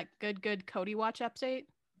us that good Cody watch update?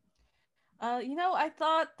 I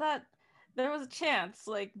thought that there was a chance.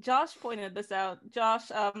 Like Josh pointed this out. Josh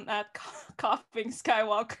at Coughing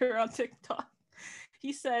Skywalker on TikTok.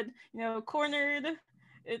 He said, cornered.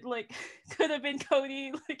 It like could have been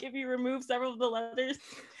Cody, like if you remove several of the letters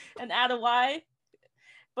and add a Y.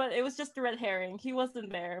 But it was just a red herring. He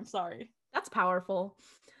wasn't there. I'm sorry. That's powerful.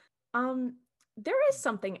 There is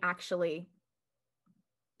something actually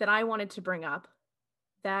that I wanted to bring up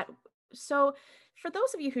so for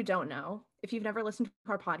those of you who don't know, if you've never listened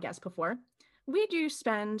to our podcast before, we do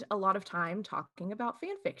spend a lot of time talking about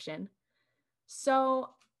fan fiction. So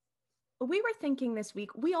we were thinking this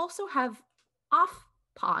week, we also have off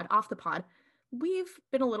the pod, we've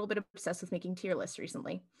been a little bit obsessed with making tier lists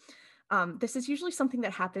recently. This is usually something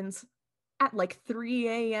that happens at like 3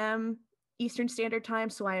 a.m. Eastern Standard Time,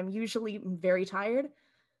 so I am usually very tired.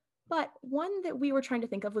 But one that we were trying to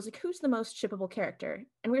think of was like, who's the most shippable character?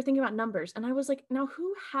 And we were thinking about numbers, and I was like, now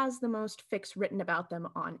who has the most fics written about them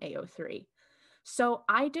on AO3? So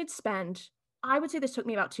I would say this took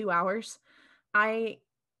me about 2 hours. I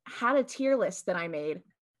had a tier list that I made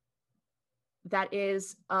that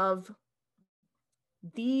is of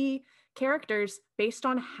the characters based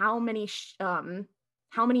on how many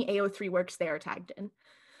AO3 works they are tagged in.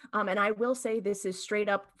 And I will say this is straight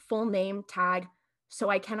up full name tag, so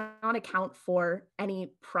I cannot account for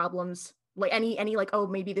any problems, like any like, oh,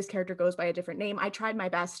 maybe this character goes by a different name. I tried my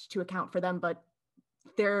best to account for them, but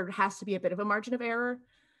there has to be a bit of a margin of error.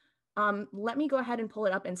 Let me go ahead and pull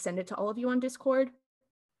it up and send it to all of you on Discord.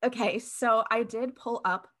 Okay, so I did pull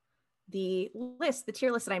up the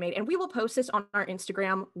tier list that I made, and we will post this on our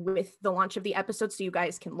Instagram with the launch of the episode so you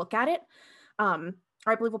guys can look at it.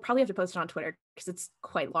 Or I believe we'll probably have to post it on Twitter because it's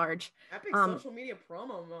quite large. Epic social media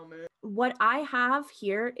promo moment. What I have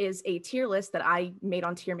here is a tier list that I made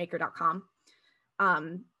on tiermaker.com.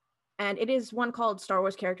 And it is one called Star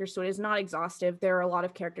Wars characters, so it is not exhaustive. There are a lot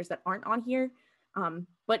of characters that aren't on here,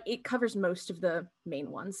 but it covers most of the main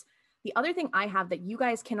ones. The other thing I have that you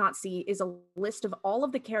guys cannot see is a list of all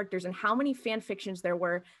of the characters and how many fan fictions there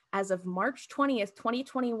were as of March 20th,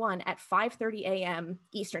 2021 at 5:30 a.m.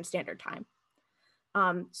 Eastern Standard Time.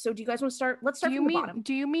 So do you guys want to start? Let's start from the bottom.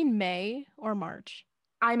 Do you mean May or March?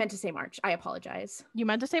 I meant to say March. I apologize. You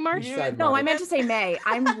meant to say March? You said No, I March. meant to say May.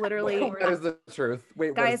 I'm literally... That is the truth.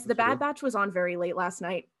 Wait, guys, the Bad Batch was on very late last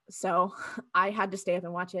night, so I had to stay up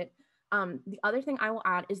and watch it. The other thing I will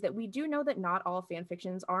add is that we do know that not all fan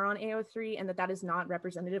fictions are on AO3 and that is not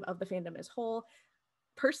representative of the fandom as whole.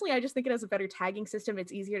 Personally, I just think it has a better tagging system.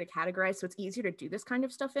 It's easier to categorize, so it's easier to do this kind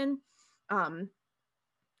of stuff in.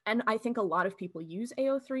 And I think a lot of people use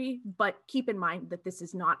AO3, but keep in mind that this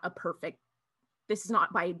is not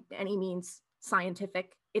by any means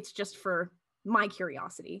scientific. It's just for my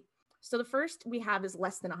curiosity. So the first we have is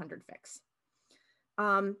less than 100 fics.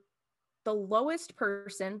 The lowest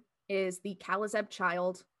person is the Kalazeb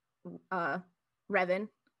child, Revan.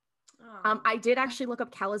 I did actually look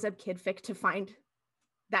up Kalazeb kid fic to find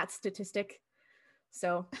that statistic.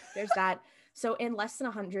 So there's that. So in less than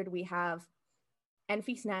 100, we have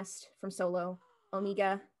Enfys Nest from Solo,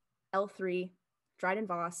 Omega, L3, Dryden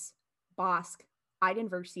Voss, Bosk, Iden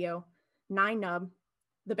Versio, Nine Nub,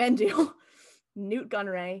 the Bendu, Newt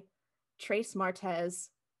Gunray, Trace Martez,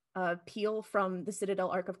 Peel from the Citadel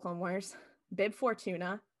Arc of Clone Wars, Bib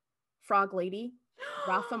Fortuna, Frog Lady,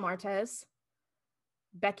 Rafa Martez,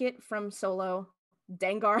 Beckett from Solo,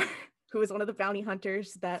 Dengar, who was one of the bounty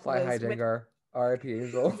hunters that Fly High Dengar, R.I.P.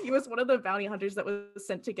 Angel. He was one of the bounty hunters that was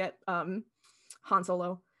sent to get Han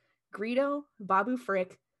Solo, Greedo, Babu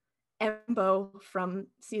Frick, Embo from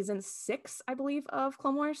season 6, I believe, of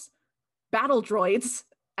Clone Wars, Battle Droids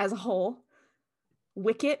as a whole,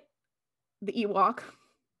 Wicket, the Ewok,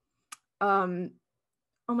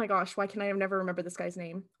 oh my gosh, why can I never remember this guy's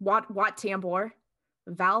name? Wat Tambor,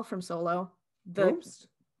 Val from Solo, Oops.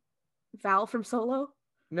 Val from Solo,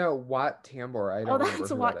 No, Wat Tambor. I Oh, don't remember that's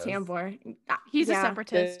who Wat that is. Tambor. He's a Yeah.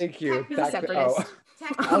 separatist. Thank you. He's a Oh, separatist.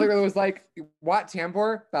 I literally was like, Wat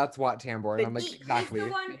Tambor? That's Wat Tambor. And I'm like, He's exactly. the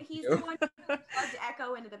one. Thank He's you. the one who plugged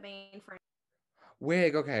Echo into the mainframe.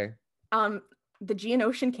 Wig, okay. The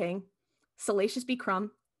Geonosian King, Salacious B.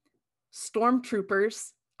 Crumb,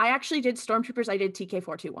 Stormtroopers. I actually did Stormtroopers. I did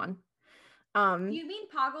TK421. You mean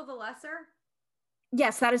Poggle the Lesser?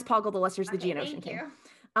 Yes, that is Poggle the Lesser's the Okay, Geonosian thank King.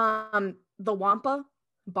 you. The Wampa,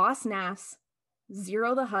 Boss Nass,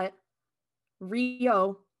 Zero the Hutt,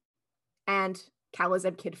 Rio, and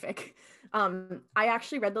Kalazeb Kidfic. I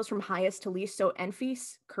actually read those from highest to least. So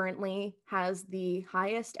Enfys currently has the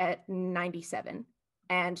highest at 97,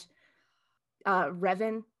 and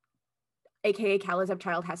Revan, aka Kalazeb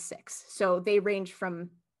Child, has 6. So they go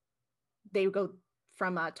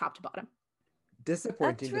from top to bottom.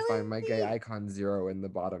 Disappointing to find my gay icon 0 in the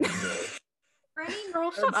bottom. For any, Girl,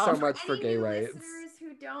 And shut so up. much for any gay new rights. listeners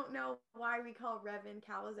who don't know why we call Revan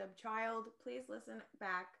Kalazeb Child, please listen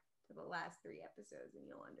back to the last 3 episodes and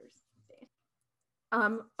you'll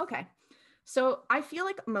understand. Okay. So I feel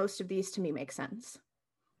like most of these to me make sense.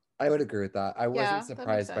 I would agree with that. I Yeah, wasn't that makes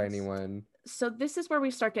surprised by sense. anyone. So this is where we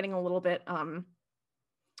start getting a little bit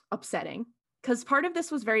upsetting, because part of this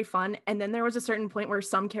was very fun, and then there was a certain point where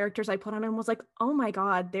some characters I put on and was like, oh my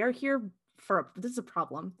god, they're here for this is a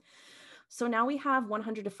problem. So now we have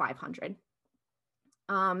 100 to 500.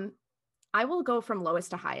 I will go from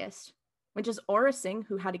lowest to highest, which is Aura Singh,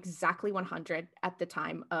 who had exactly 100 at the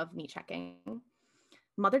time of me checking.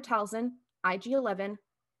 Mother Talzin, IG-11,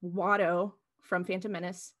 Watto from Phantom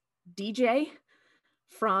Menace, DJ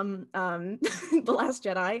from The Last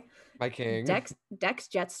Jedi, My king. Dex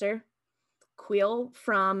Jetster, Quill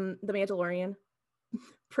from The Mandalorian,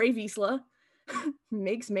 Prey Vizsla,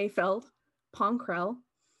 Migs Mayfeld, Pong Krell,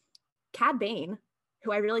 Cad Bane,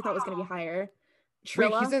 who I really thought was going to be higher.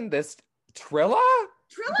 Trilla. Wait, he's in this Trilla?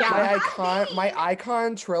 Trilla, Yeah. My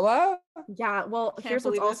icon Trilla? Yeah, well, Can't here's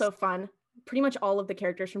what's believe also this. fun. Pretty much all of the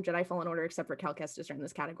characters from Jedi Fallen Order except for Cal Kestis are in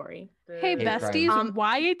this category. Hey, Hate besties, crime.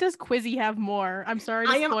 why does Quizzy have more? I'm sorry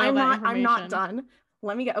to spoil I'm that not information. done.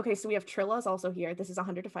 Let me get okay, so we have Trilla is also here. This is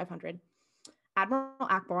 100 to 500. Admiral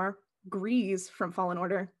Akbar, Grease from Fallen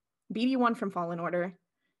Order, BD1 from Fallen Order,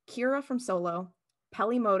 Kira from Solo,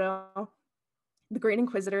 Pelimoto, the Great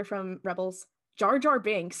Inquisitor from Rebels, Jar Jar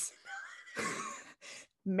Binks,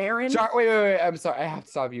 Marin. Wait. I'm sorry. I have to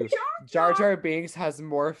stop you. Jar Jar Binks has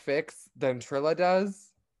more fix than Trilla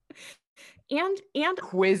does. and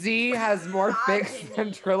Quizzy has more fix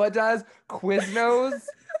than Trilla does. Quiznos.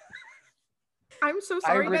 I'm so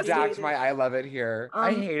I sorry. redact bestie. my I love it here.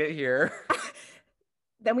 I hate it here.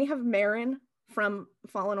 Then we have Marin from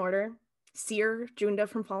Fallen Order, Seer Junda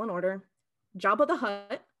from Fallen Order, Jabba the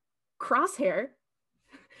Hutt, Crosshair,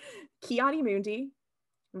 Kiadi Mundi,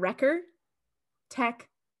 Wrecker, Tech,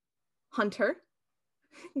 Hunter,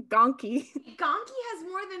 Gonki. Gonki has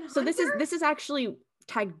more than Hunter? So this is actually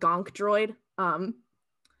tagged Gonk Droid.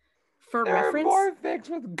 For There are reference, more fix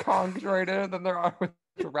with Gong Droid in it than there are with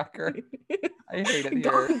Wrecker. I hate it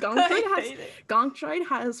here. Gonk Droid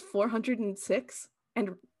has 406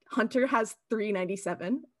 and Hunter has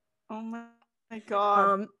 397. Oh my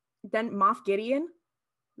god. Then Moff Gideon,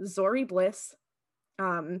 Zori Bliss,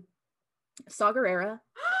 Saw Gerrera,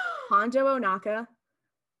 Hondo Onaka,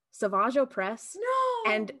 Savage Opress,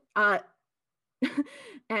 No.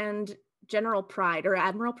 and General Pride or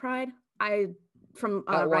Admiral Pride. From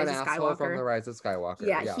That Rise one of asshole Skywalker. from the Rise of Skywalker.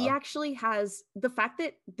 Yeah, he actually has the fact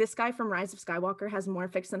that this guy from Rise of Skywalker has more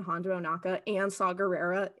fix than Hondo Onaka and Saw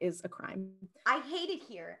Gerrera is a crime. I hate it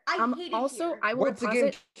here. I hate it also, here. I will Once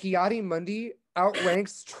again, posit Kiadi Mundi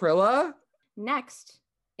outranks Trilla. next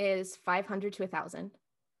is 500 to 1,000,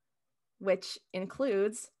 which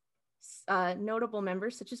includes notable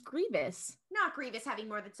members such as Grievous. Not Grievous having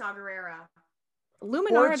more than Saw Gerrera.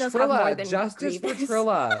 Luminara does have more than Justice Grievous. for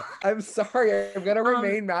Trilla. I'm sorry. I'm gonna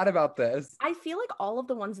remain mad about this. I feel like all of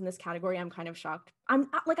the ones in this category, I'm kind of shocked. I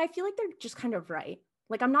feel like they're just kind of right.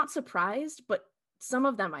 Like, I'm not surprised, but some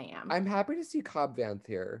of them I am. I'm happy to see Cobb Vanth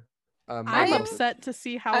here. I'm upset to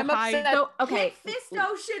see how I'm high. upset. So, okay, Kit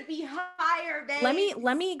Fisto should be higher, babe.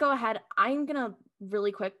 let me go ahead. I'm gonna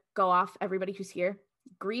really quick go off everybody who's here.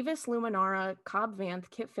 Grievous, Luminara, Cobb Vanth,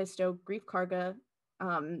 Kit Fisto, Grief Karga,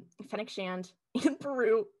 Fennec Shand, Ian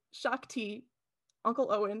Peru, Shakti,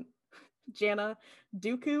 Uncle Owen, Janna,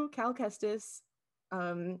 Dooku, Cal Kestis,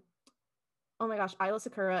 oh my gosh, Isla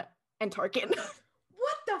Sakura, and Tarkin.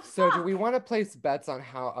 What the fuck? So do we want to place bets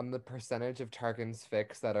on the percentage of Tarkin's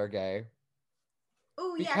fix that are gay?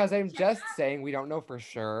 Ooh, yeah. Because I'm just saying we don't know for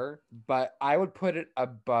sure, but I would put it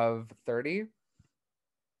above 30.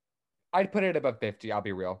 I'd put it above 50. I'll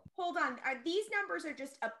be real. Hold on. These numbers are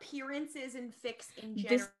just appearances and fics in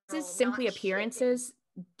general. This is simply not appearances.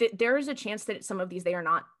 There is a chance that some of these they are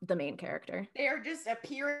not the main character. They are just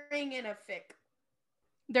appearing in a fic.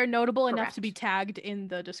 They're notable enough to Correct. be tagged in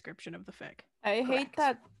the description of the fic. I hate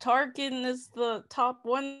that Tarkin is the top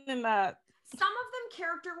one in that. Some of them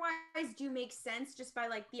character-wise do make sense just by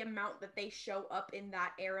like the amount that they show up in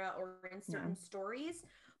that era or in certain stories.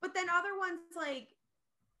 But then other ones like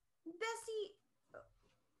Bessie,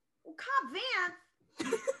 Cobb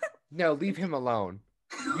Vanth. No, leave him alone.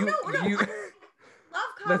 You, No. you, Love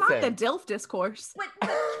Cobb Listen. Vanth. The DILF discourse. But Kid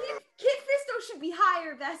Fisto should be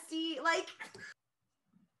higher, Bestie. Like,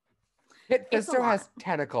 Kit It's a Fisto lot. has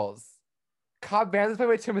tentacles. Cobb Vanth is played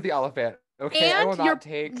by Timothy Oliphant. Okay, I will And not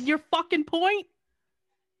take. your fucking point.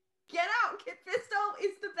 get out. Kid Fisto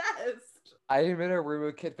is the best. I am in a room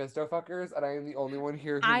with Kit Fisto fuckers, and I am the only one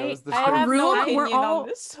here who I- knows the I truth. have room, no we're opinion all- on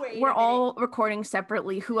this. Wait a We're minute. all recording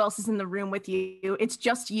separately. Who else is in the room with you? It's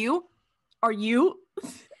just you? Are you?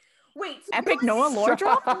 Wait. So Epic you're Noah lore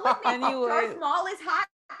drop? telling me Anyway. Darth Maul is hot,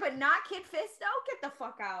 but not Kid Fisto? Get the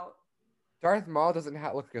fuck out. Darth Maul doesn't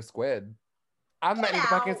look like a squid. I'm not Get into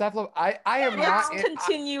fucking out. cephalopod. I am Get not. out. Let's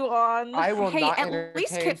continue on. I will Hey, not at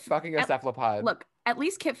least entertain Kit- fucking a at- cephalopod. Look, at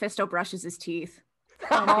least Kit Fisto brushes his teeth.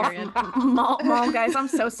 Oh, period. Maul, guys, I'm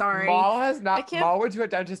so sorry. Maul has not. can't- Maul went to a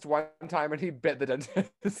dentist one time and he bit the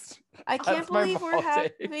dentist. I can't That's my believe we're Maul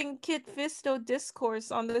take. having Kit Fisto discourse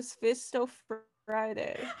on this Fisto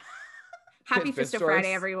Friday. Happy Kit Fisto Fistoris.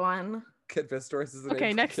 Friday, everyone. Kit Fistoris is the Okay,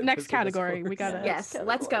 name. next Kit next Fisto category. We Discourse. gotta. Yes, category.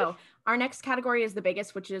 let's go. Our next category is the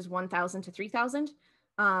biggest, which is 1,000 to 3,000.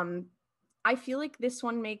 I feel like this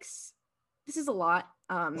is a lot.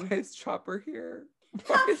 Why is Chopper here?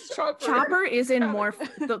 Why is Chopper? Chopper is in more,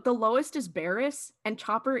 the lowest is Barris, and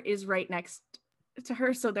Chopper is right next to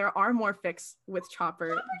her. So there are more fics with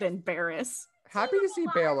Chopper than Barris. Happy to see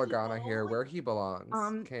Bail Organa here, where he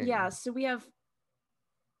belongs. King. Yeah, so we have,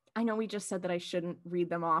 I know we just said that I shouldn't read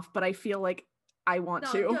them off, but I feel like I want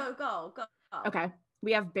No, to. go. Okay.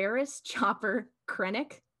 We have Barris, Chopper,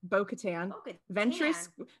 Krennic, Bo-Katan, Okay.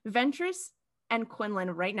 Ventress, and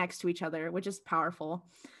Quinlan right next to each other, which is powerful.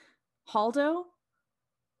 Haldo,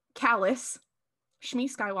 Callus, Shmi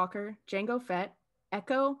Skywalker, Jango Fett,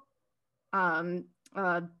 Echo,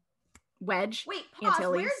 Wedge. Wait, pause.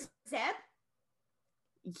 Antilles. Where's Zeb?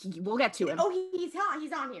 We'll get to him. Oh,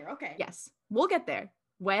 he's on here. Okay. Yes, we'll get there.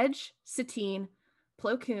 Wedge, Satine,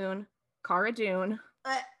 Plo Koon, Cara Dune,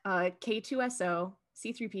 K2SO,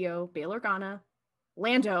 C3PO, Bail Organa,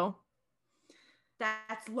 Lando.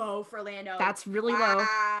 That's low for Lando. That's really low.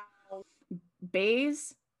 Wow.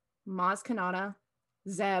 Baze, Maz Kanata,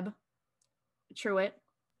 Zeb, Truitt,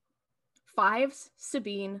 Fives,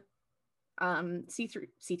 Sabine,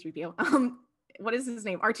 C3PO. What is his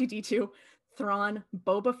name? R2D2, Thrawn,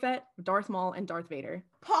 Boba Fett, Darth Maul, and Darth Vader.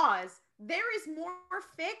 Pause. There is more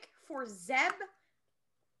fic for Zeb,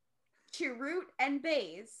 Chirrut, and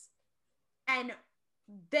Baze, and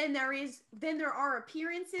then there are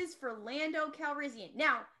appearances for Lando Calrissian.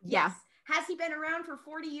 Now, Yeah. yes, has he been around for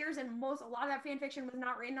 40 years and a lot of that fan fiction was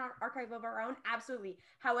not written on Archive of Our Own? Absolutely.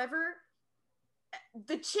 However,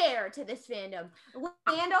 the chair to this fandom,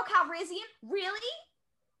 Lando Calrissian, really?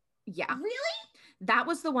 Yeah. Really? That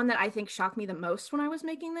was the one that I think shocked me the most when I was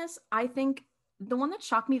making this. I think the one that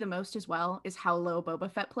shocked me the most as well is how low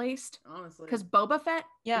Boba Fett placed. Honestly. Because Boba Fett,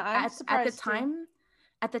 Yeah, I'm at surprised the too. time,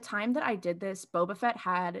 at the time that I did this, Boba Fett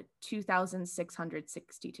had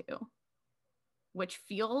 2,662, which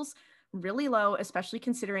feels really low, especially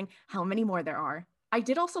considering how many more there are. I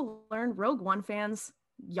did also learn Rogue One fans,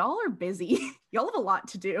 y'all are busy. Y'all have a lot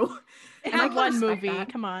to do. They And I have can one respect movie. that.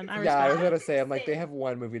 Come on, I Yeah, I was respect. gonna say, I'm like, they have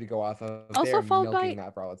one movie to go off of. Also They're followed by- milking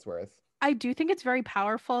that for all it's worth. I do think it's very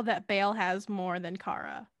powerful that Bale has more than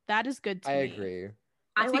Kara. That is good to I me. agree.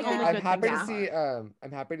 I That's like the only that. I'm good happy thing to about see. it.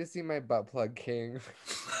 I'm happy to see my butt plug king.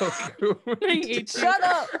 I hate you. Shut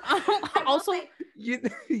up! I will Also, say-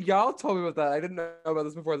 Y'all told me about that. I didn't know about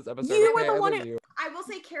this before this episode. You were Okay, the I one love who- you. I will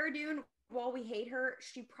say Cara Dune, while we hate her,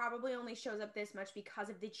 she probably only shows up this much because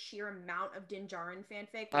of the sheer amount of Din Djarin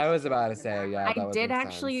fanfic. I which was is about in to the say, yeah. background. that I would did make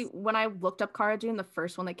actually, sense. when I looked up Cara Dune, the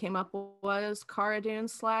first one that came up was Cara Dune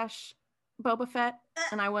 / Boba Fett.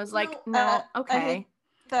 And I was like, no, no, I okay. hate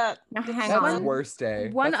that. Now the hang That's on. worst day.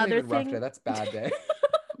 One That's not other even rough thing- day. That's bad day.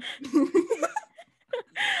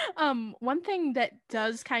 one thing that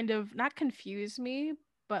does kind of not confuse me,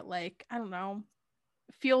 but like, I don't know,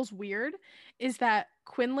 feels weird is that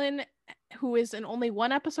Quinlan, who is in only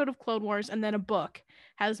one episode of Clone Wars and then a book,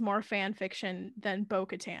 has more fan fiction than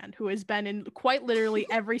Bo-Katan, who has been in quite literally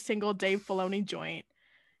every single Dave Filoni joint.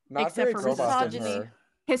 Not Except very for girl bossed in misogyny. her.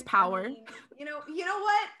 his power. I mean, you know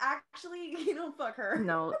what? Actually, fuck her.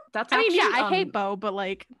 No, that's I mean, actually, yeah, I hate Bo, but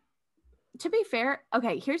like, to be fair,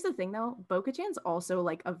 okay, here's the thing though. Bo-Katan's also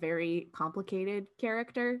like a very complicated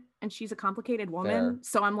character, and she's a complicated woman. Fair.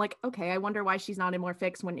 So I'm like, okay, I wonder why she's not in more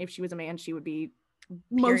fics when if she was a man, she would be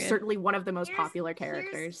most Period. certainly one of the most Here's- popular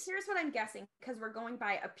characters. Here's what I'm guessing, because we're going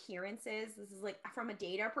by appearances. This is like from a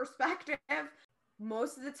data perspective.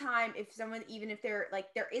 Most of the time, if someone, even if they're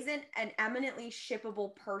like, there isn't an eminently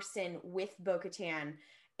shippable person with Bo-Katan,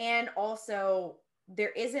 and also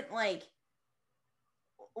there isn't like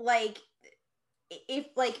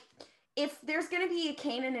if there's gonna be a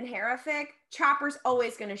Kanan and Hera fic, Chopper's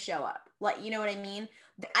always gonna show up. Like, you know what I mean?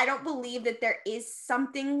 I don't believe that there is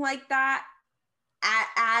something like that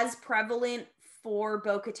as prevalent for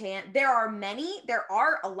Bo-Katan. There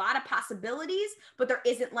are a lot of possibilities, but there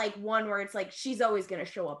isn't like one where it's like she's always gonna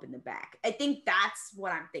show up in the back. I think that's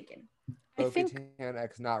what I'm thinking. I think Bo-Katan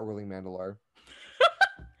X not really Mandalore.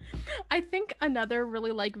 I think another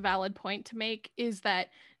really like valid point to make is that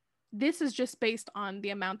this is just based on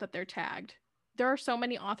the amount that they're tagged. There are so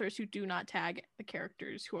many authors who do not tag the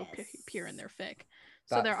characters who appear in their fic.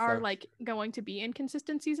 So That's there are so like going to be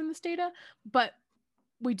inconsistencies in this data, but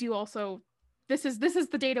we do also this is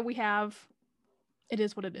the data we have. It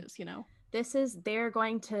is what it is, you know.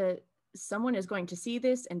 Someone is going to see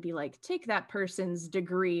this and be like, take that person's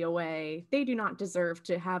degree away. They do not deserve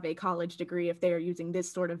to have a college degree if they are using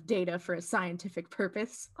this sort of data for a scientific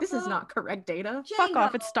purpose. This is not correct data. Fuck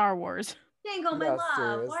off, it's Star Wars. Django, my Yeah,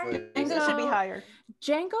 love. Why are you seriously. Django should be higher.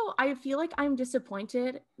 Django, I feel like I'm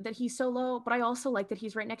disappointed that he's so low, but I also like that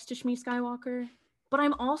he's right next to Shmi Skywalker. But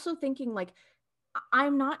I'm also thinking, like,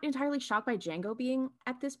 I'm not entirely shocked by Django being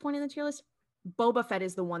at this point in the tier list. Boba Fett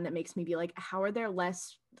is the one that makes me be like, how are there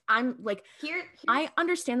less? I'm like, I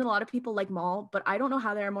understand that a lot of people like Maul, but I don't know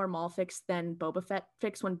how there are more Maul fics than Boba Fett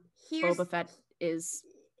fics when Boba Fett is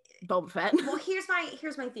Boba Fett. Well, here's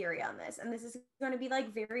my theory on this, and this is going to be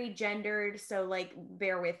like very gendered, so like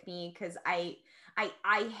bear with me, because I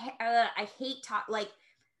hate talk like.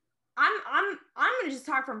 I'm gonna just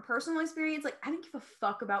talk from personal experience. Like, I didn't give a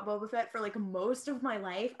fuck about Boba Fett for like most of my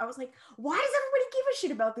life. I was like, why does everybody give a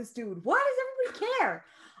shit about this dude? Why does everybody care?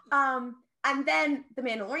 And then The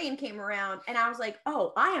Mandalorian came around, and I was like,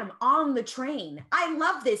 oh, I am on the train. I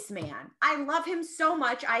love this man. I love him so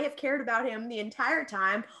much. I have cared about him the entire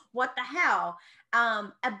time. What the hell?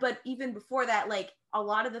 But even before that, like, a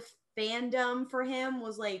lot of the fandom for him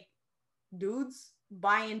was like dudes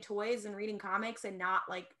buying toys and reading comics, and not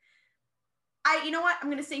like, you know what? I'm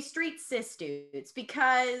gonna say street cis dudes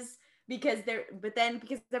because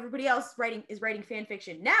everybody else is writing fan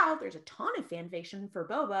fiction. Now there's a ton of fan fiction for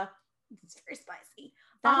Boba. It's very spicy.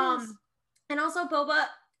 And also Boba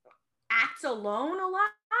acts alone a lot,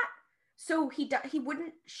 so he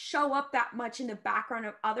wouldn't show up that much in the background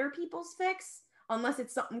of other people's fics unless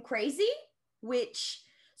it's something crazy.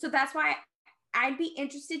 So that's why I'd be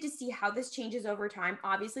interested to see how this changes over time.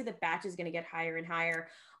 Obviously, the batch is gonna get higher and higher.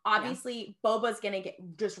 Obviously, Boba's gonna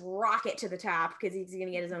just rocket to the top because he's gonna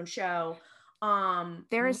get his own show.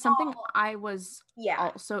 There is something I was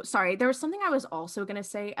also gonna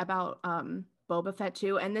say about Boba Fett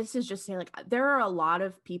too, and this is just saying, like, there are a lot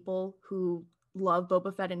of people who love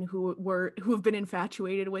Boba Fett and who have been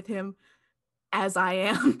infatuated with him, as I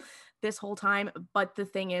am this whole time. But the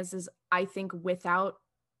thing is I think without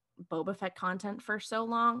Boba Fett content for so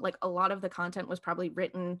long, like, a lot of the content was probably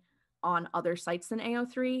written on other sites than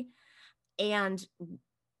AO3, and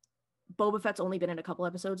Boba Fett's only been in a couple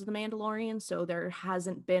episodes of The Mandalorian, so there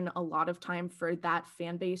hasn't been a lot of time for that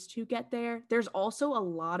fan base to get there. There's also a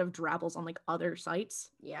lot of drabbles on like other sites.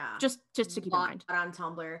 Yeah, just to keep in mind. On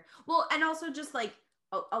Tumblr. Well, and also just like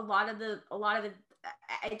a lot of the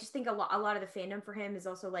I just think a lot of the fandom for him is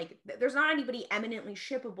also like, there's not anybody eminently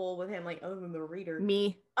shippable with him, like, other than the reader.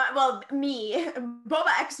 Me. Me.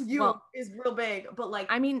 Boba X is real big, but like,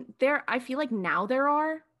 I mean, I feel like now there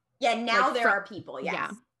are. Yeah, now like, there are people, yes.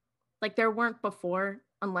 Yeah. Like, there weren't before,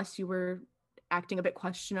 unless you were acting a bit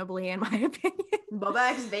questionably, in my opinion.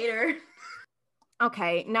 Boba X Vader.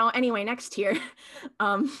 Okay, now anyway, next tier.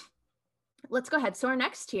 Let's go ahead. So our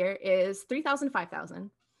next tier is 3,000 to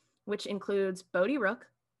 5,000. Which includes Bodhi Rook,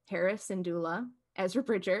 Hera Syndulla, Ezra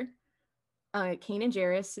Bridger, Kanan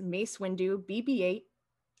Jarrus, Mace Windu, BB-8,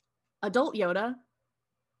 Adult Yoda,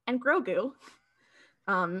 and Grogu.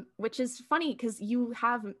 Which is funny because you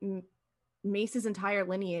have Mace's entire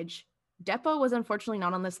lineage. Depo was unfortunately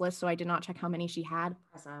not on this list, so I did not check how many she had.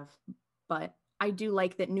 But I do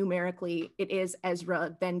like that numerically it is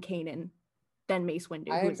Ezra, then Kanan, than Mace Windu,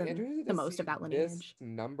 who I'm is in interested the to most see of that this lineage.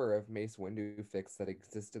 number of Mace Windu fics that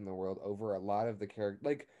exist in the world over a lot of the characters.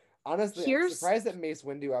 Like, honestly, I'm Here's surprised that Mace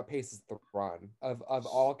Windu outpaces Thrawn. Of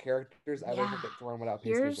all characters, I would yeah. think that Thrawn would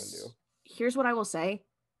outpace Mace Windu. Here's what I will say.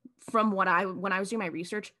 From when I was doing my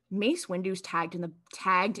research, Mace Windu's tagged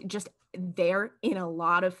just there in a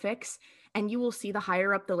lot of fics, and you will see the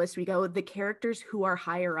higher up the list we go, the characters who are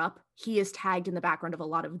higher up, he is tagged in the background of a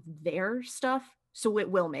lot of their stuff, so it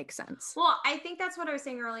will make sense. Well, I think that's what I was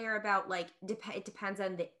saying earlier about like it depends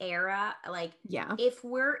on the era. Like, Yeah. if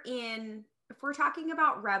we're talking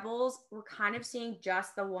about Rebels, we're kind of seeing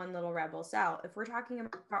just the one little rebel cell. If we're talking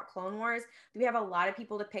about Clone Wars, we have a lot of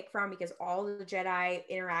people to pick from because all the Jedi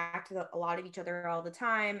interact with a lot of each other all the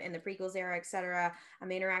time in the prequels era, etc.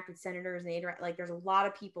 And they interact with senators, and they interact, like, there's a lot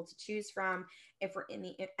of people to choose from. If we're in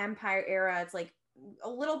the Empire era, it's like a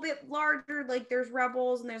little bit larger, like there's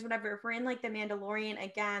Rebels and there's whatever. If we're in like the Mandalorian,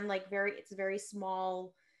 again, like it's a very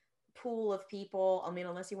small pool of people. I mean,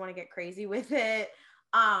 unless you want to get crazy with it.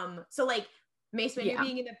 So like Mace Windu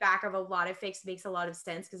being in the back of a lot of fics makes a lot of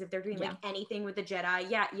sense, because if they're doing like anything with the Jedi,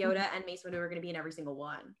 Yoda and Mace Windu are going to be in every single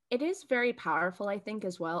one. It is very powerful, I think,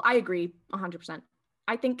 as well. I agree 100%.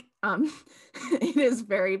 I think it is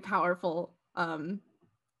very powerful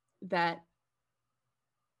that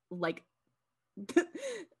like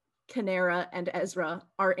Kanera and Ezra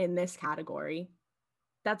are in this category.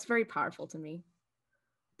 That's very powerful to me.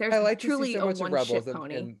 There's I like truly to see so a much of one Rebels shit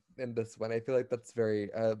pony. in this one. I feel like that's very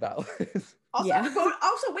valid.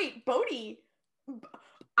 Also, wait, Bodhi.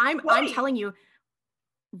 I'm telling you,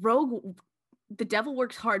 Rogue, the devil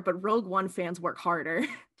works hard, but Rogue One fans work harder.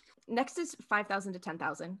 Next is 5,000 to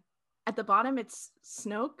 10,000. At the bottom, it's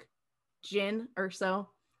Snoke, Jin, Urso,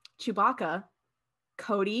 Chewbacca,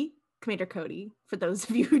 Cody, Commander Cody, for those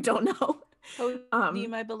of you who don't know. Cody,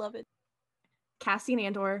 my beloved. Cassian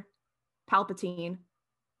Andor, Palpatine,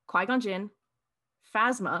 Qui-Gon Jinn,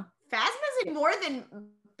 Phasma. Phasma's in more than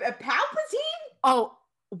Palpatine? Oh,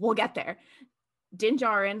 we'll get there. Din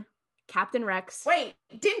Djarin, Captain Rex. Wait,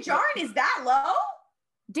 Din Djarin is that low?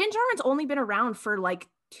 Din Djarin's only been around for like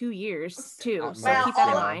 2 years too, so well, keep that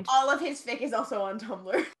in mind. All of his fic is also on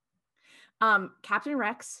Tumblr. Captain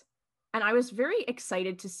Rex, and I was very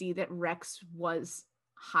excited to see that Rex was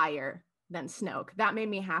higher than Snoke. That made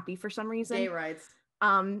me happy for some reason. Gay rights.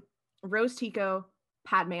 Rose Tico,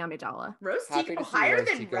 Padme Amidala. Rose Happy Tico to see higher Rose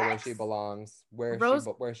than Tico Rex? where she belongs,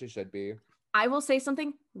 where she should be. I will say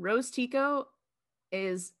something. Rose Tico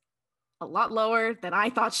is a lot lower than I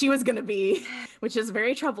thought she was going to be, which is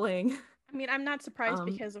very troubling. I mean, I'm not surprised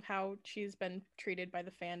because of how she's been treated by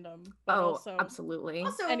the fandom. But Oh, also, absolutely.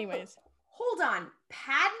 Also, anyways, hold on.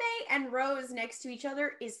 Padme and Rose next to each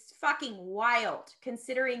other is fucking wild,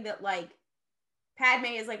 considering that like Padme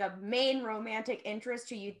is like a main romantic interest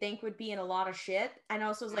who you'd think would be in a lot of shit, and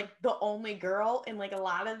also is like the only girl in like a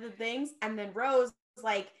lot of the things. And then Rose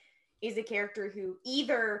like is a character who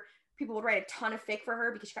either people would write a ton of fic for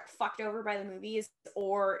her because she got fucked over by the movies,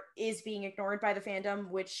 or is being ignored by the fandom,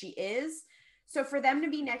 which she is. So for them to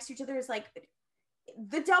be next to each other is like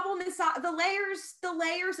the double the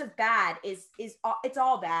layers of bad is it's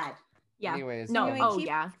all bad. Yeah. Anyways, No. Anyway,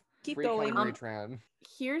 keep free going. Connery Tran.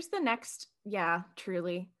 Here's the next. Yeah,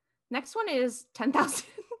 truly. Next one is 10,000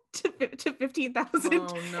 to 15,000.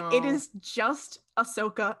 Oh no. It is just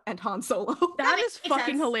Ahsoka and Han Solo. that is makes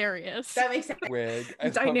fucking sense. hilarious. That makes sense. Wig. I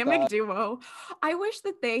love Dynamic that. duo. I wish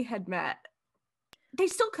that they had met. They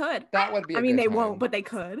still could. That would be. I mean, good they time. won't, but they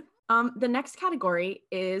could. The next category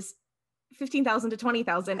is 15,000 to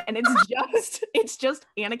 20,000, and it's just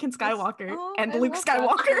Anakin Skywalker Oh, and I Luke love that for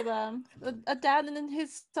Skywalker, them. A dad and then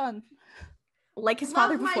his son. like his Love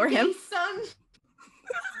father my before him. gay son.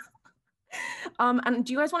 And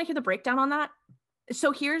do you guys want to hear the breakdown on that?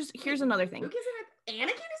 So here's another thing. Luke isn't Anakin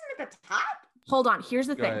isn't at the top. Hold on. Here's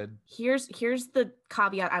the thing. Good. Here's the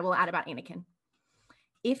caveat I will add about Anakin.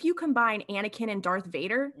 If you combine Anakin and Darth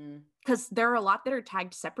Vader, because there are a lot that are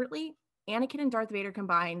tagged separately, Anakin and Darth Vader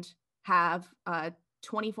combined have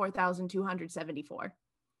 24,274.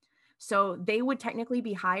 So they would technically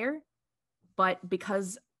be higher, but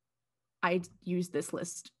because I used this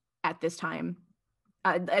list at this time,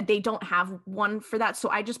 they don't have one for that. So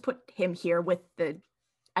I just put him here with the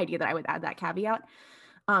idea that I would add that caveat.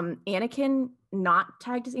 Anakin, not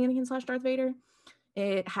tagged as Anakin / Darth Vader,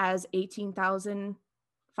 it has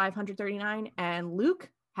 18,539, and Luke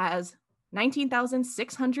has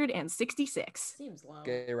 19,666. Seems low.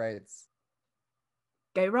 Gay rights.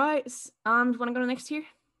 Gay rights. Do you want to go to next tier?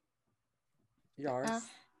 Yars.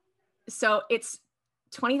 So it's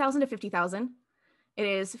 20,000 to 50,000. It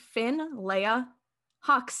is Finn, Leia,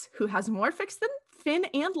 Hux, who has more fics than Finn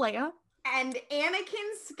and Leia, And Anakin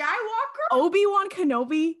Skywalker? Obi-Wan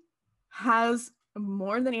Kenobi has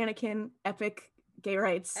more than Anakin, epic gay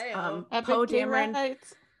rights, Heyo. Poe Dameron,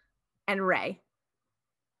 and Rey.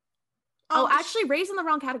 Oh, actually, Rey's in the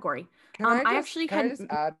wrong category. Can I just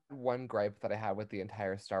add one gripe that I have with the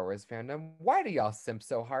entire Star Wars fandom? Why do y'all simp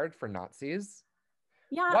so hard for Nazis?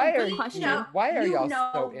 Yeah, why are y'all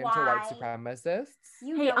so into white supremacists?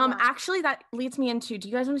 Actually, that leads me into. Do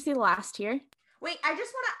you guys want to see the last tier? Wait, I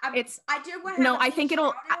just want to. I do want. No, I think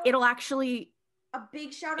it'll actually. A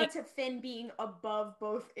big shout out to Finn being above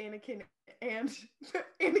both Anakin and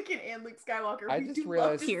Luke Skywalker. I just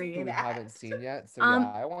realized we haven't seen yet, so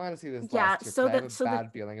yeah, I want to see this last tier. I have a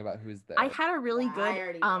bad feeling about who's there. I had a really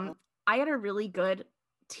good I had a really good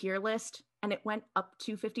tier list, and it went up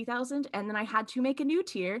to 50,000, and then I had to make a new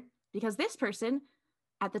tier because this person,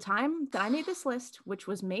 at the time that I made this list, which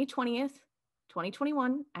was May 20th,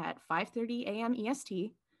 2021 at 5:30 a.m.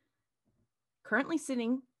 EST, currently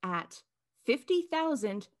sitting at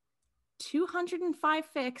 50,205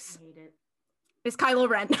 fix. I hate it. Is Kylo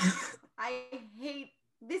Ren. I hate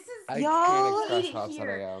this. Is I can't express how upset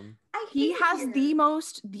I am. He has the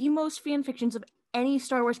most fan fictions of any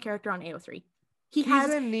Star Wars character on AO3. He's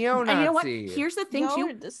a neo-Nazi. And you know what? Here's the thing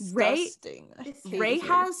too.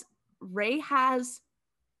 Rey has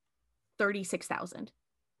 36,000,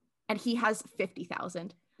 and he has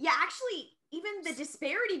 50,000. Yeah, actually, even the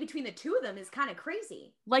disparity between the two of them is kind of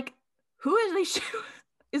crazy. Like, who is they shoot?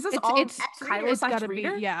 Is this all Kylo /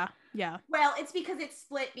 Reader? Yeah. Well, it's because it's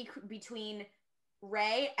split between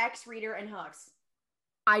Rey, X-Reader, and Hux.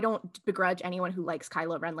 I don't begrudge anyone who likes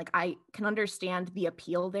Kylo Ren. Like, I can understand the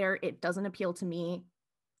appeal there. It doesn't appeal to me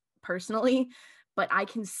personally, but I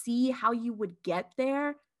can see how you would get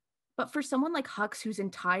there. But for someone like Hux, whose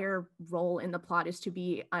entire role in the plot is to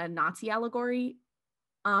be a Nazi allegory,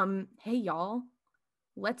 hey y'all,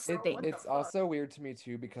 let's think. It's also weird to me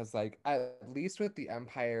too, because like at least with the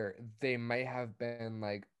Empire, they might have been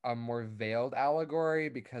like a more veiled allegory,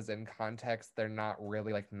 because in context they're not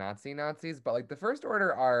really like Nazis, but like the First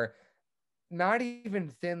Order are not even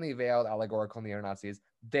thinly veiled allegorical neo-Nazis.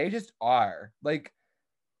 They just are. Like,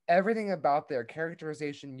 everything about their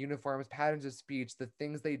characterization, uniforms, patterns of speech, the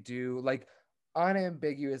things they do, like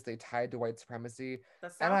unambiguously tied to white supremacy.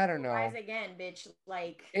 And I don't know. Rise again, bitch.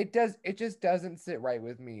 Like, it just doesn't sit right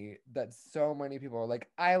with me that so many people are like,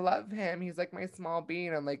 I love him, he's like my small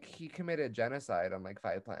bean. I'm like, he committed genocide on like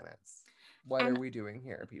 5 planets. What are we doing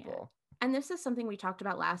here, people? Yeah. And this is something we talked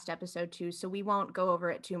about last episode too, so we won't go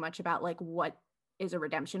over it too much about like what is a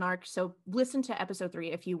redemption arc. So listen to episode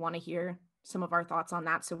 3 if you want to hear some of our thoughts on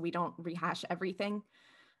that, so we don't rehash everything.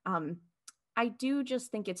 I do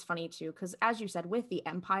just think it's funny too, because as you said, with the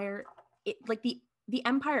Empire, the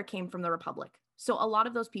Empire came from the Republic. So a lot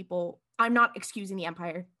of those people, I'm not excusing the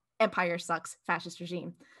Empire. Empire sucks, fascist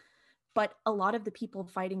regime. But a lot of the people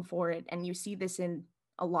fighting for it, and you see this in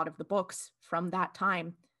a lot of the books from that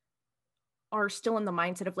time, are still in the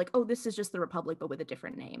mindset of like, oh, this is just the Republic, but with a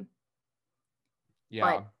different name. Yeah.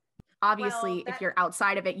 But obviously, if you're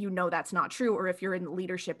outside of it, you know that's not true. Or if you're in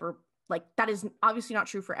leadership, or like, that is obviously not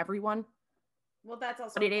true for everyone. Well, that's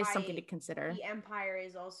also, but it is something to consider. The Empire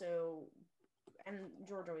is also, and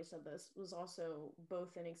George always said this, was also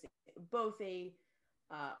both a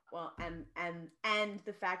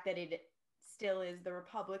the fact that it still is the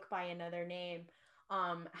Republic by another name,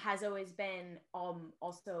 has always been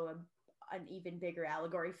also an even bigger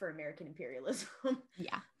allegory for American imperialism.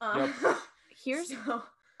 Yeah. Here's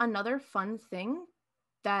another fun thing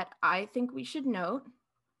that I think we should note.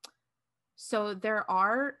 So there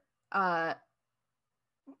are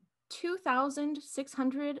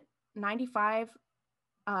 2,695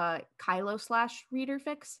 Kylo / Reader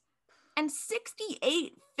fics and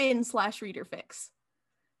 68 Finn / Reader fics.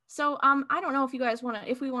 So I don't know if you guys want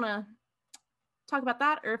to talk about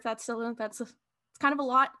that, or if it's kind of a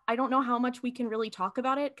lot. I don't know how much we can really talk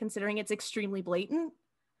about it, considering it's extremely blatant.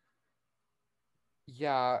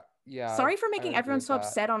 Yeah. Sorry for making everyone so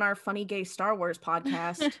upset on our funny gay Star Wars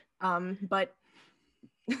podcast. But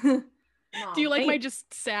do you like my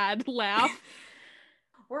just sad laugh?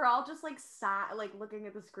 We're all just like looking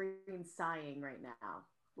at the screen sighing right now.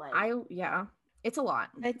 Like, it's a lot.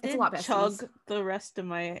 It's a lot. Chug the rest of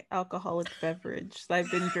my alcoholic beverage that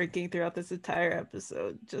I've been drinking throughout this entire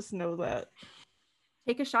episode. Just know that.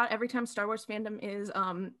 Take a shot every time Star Wars fandom is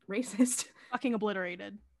racist. Fucking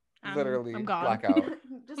obliterated. Literally, I'm gone. blackout.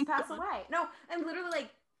 Just pass away. No, and literally,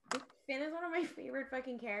 like, Finn is one of my favorite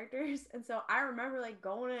fucking characters, and so I remember like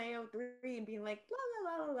going to AO3 and being like, la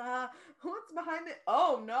la la la la, what's behind it?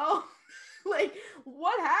 Oh no, like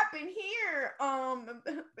what happened here?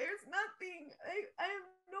 There's nothing. I have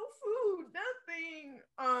no food, nothing.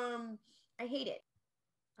 I hate it.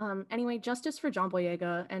 Anyway, justice for John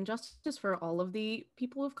Boyega and justice for all of the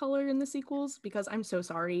people of color in the sequels, because I'm so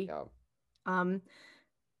sorry. Yeah.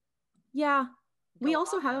 Yeah. We Go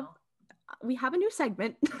also on, have Mel. we have a new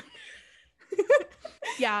segment.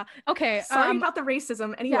 Yeah. Okay. Sorry about the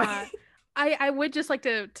racism. Anyway. Yeah, I would just like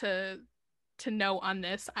to know on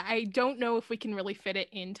this. I don't know if we can really fit it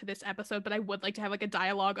into this episode, but I would like to have like a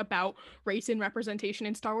dialogue about race and representation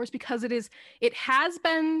in Star Wars, because it has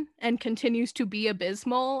been and continues to be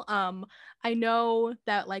abysmal. I know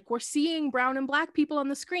that like we're seeing brown and black people on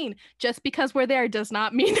the screen. Just because we're there does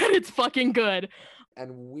not mean that it's fucking good.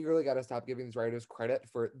 And we really got to stop giving these writers credit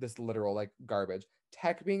for this literal like garbage.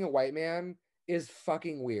 Tech being a white man is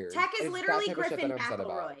fucking weird. Tech is It's that literally type of shit that Griffin I'm upset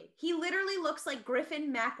about. McElroy. He literally looks like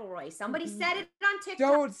Griffin McElroy. Somebody said it on TikTok.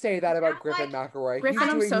 Don't say that about I'm Griffin like, McElroy. Griffin, He's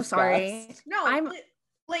I'm doing so his sorry. best. No, I'm-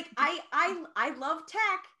 like I love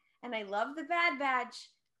Tech and I love the Bad Batch,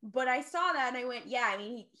 but I saw that and I went, yeah, I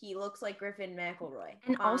mean he looks like Griffin McElroy.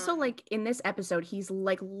 And also, like in this episode, he's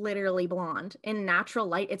like literally blonde. In natural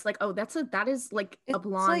light, it's like, oh, that is like a It's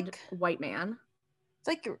blonde like- white man. It's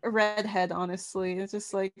like a redhead, honestly. It's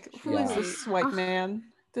just like, who is Yeah. this white Ugh. man?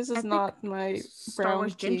 This is Epic not my Star brown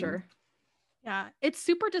Wars king. ginger. Yeah, it's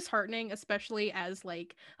super disheartening, especially as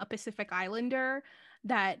like a Pacific Islander,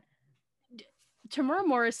 that Tamura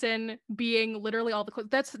Morrison being literally all the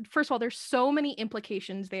that's first of all, there's so many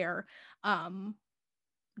implications there.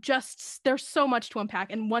 Just there's so much to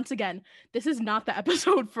unpack, and once again, this is not the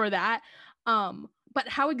episode for that. But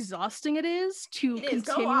how exhausting it is to It is.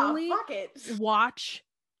 continually Go off. Fuck it. watch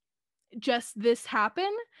just this happen.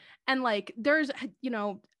 And like there's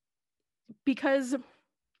because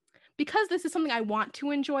this is something I want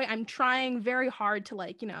to enjoy, I'm trying very hard to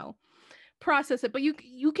like process it. But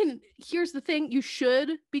you can, here's the thing, you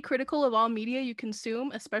should be critical of all media you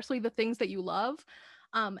consume, especially the things that you love.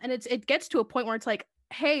 And it gets to a point where it's like,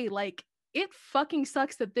 hey, like it fucking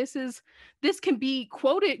sucks that this can be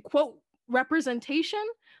quote representation,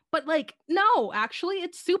 but like no, actually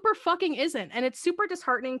it super fucking isn't. And it's super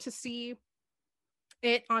disheartening to see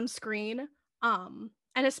it on screen. And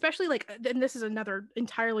especially like, and this is another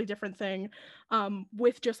entirely different thing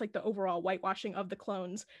with just like the overall whitewashing of the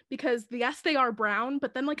clones, because yes, they are brown,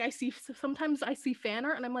 but then like sometimes I see fan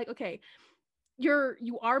art and I'm like, okay,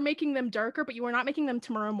 you are making them darker, but you are not making them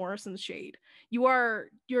Tamura Morrison's shade. You're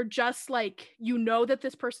just like, that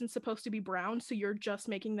this person's supposed to be brown, so you're just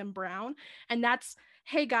making them brown. And that's,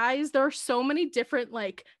 hey guys, there are so many different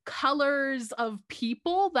like colors of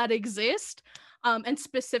people that exist, and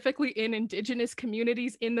specifically in Indigenous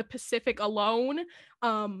communities in the Pacific alone,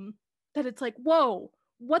 that it's like, whoa,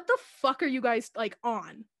 what the fuck are you guys like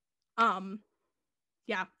on?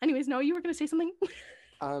 Yeah. Anyways, no, you were gonna say something.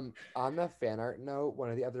 On the fan art note,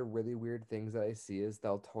 one of the other really weird things that I see is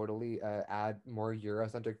they'll totally add more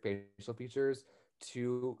Eurocentric facial features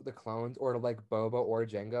to the clones, or to like Boba or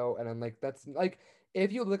Jango, and I'm like, that's like,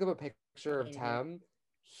 if you look up a picture of Tem,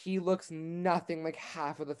 he looks nothing like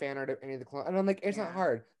half of the fan art of any of the clones, and I'm like, it's not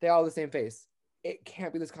hard. They all have the same face. It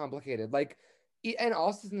can't be this complicated. Like, and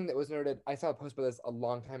also something that was noted, I saw a post about this a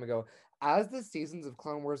long time ago. As the seasons of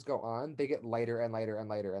Clone Wars go on, they get lighter and lighter and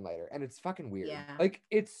lighter and lighter. And it's fucking weird. Yeah. Like,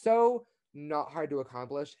 it's so not hard to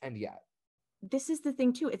accomplish, and yet. This is the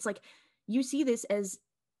thing too. It's like, you see this as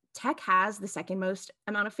Tech has the second most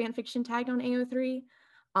amount of fan fiction tagged on AO3,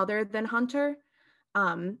 other than Hunter.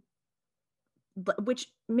 Which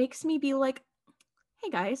makes me be like, hey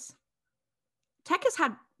guys, Tech has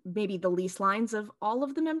had maybe the least lines of all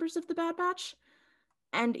of the members of the Bad Batch.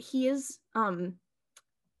 And he is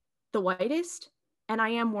the whitest, and I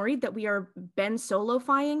am worried that we are Ben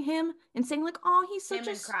Solo-fying him and saying like, oh, he's such Him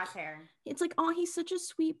and Crosshair. it's like, oh, he's such a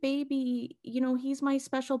sweet baby, he's my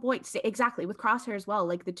special boy. Exactly, with Crosshair as well,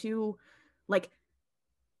 like the two like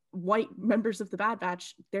white members of the Bad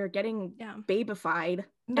Batch, they're getting babified,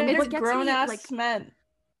 And what they're gets me, grown-ass like, men.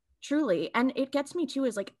 truly. And it gets me too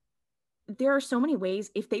is like, there are so many ways,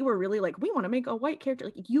 if they were really like, we want to make a white character,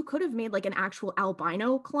 like you could have made like an actual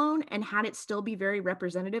albino clone and had it still be very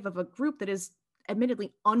representative of a group that is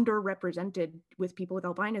admittedly underrepresented with people with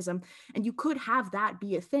albinism, and you could have that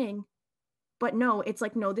be a thing. But no, it's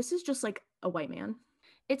like, no, this is just like a white man.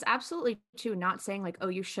 It's absolutely too not saying like, oh,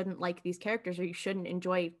 you shouldn't like these characters or you shouldn't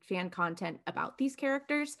enjoy fan content about these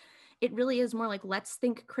characters. It really is more like, let's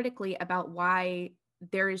think critically about why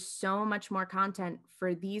there is so much more content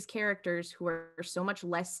for these characters who are so much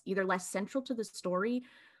less, either less central to the story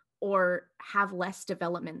or have less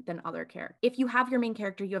development than other characters. If you have your main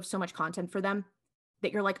character, you have so much content for them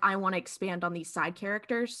that you're like, I want to expand on these side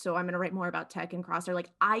characters, so I'm going to write more about Tech and Crosshair. Like,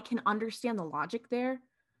 I can understand the logic there,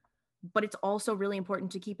 but it's also really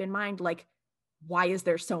important to keep in mind, like, why is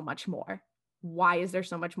there so much more? Why is there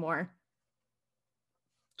so much more?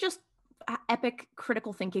 Just epic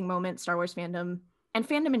critical thinking moment, Star Wars fandom and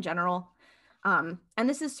fandom in general. And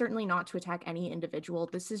this is certainly not to attack any individual.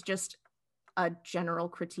 This is just a general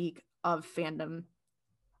critique of fandom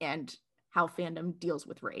and how fandom deals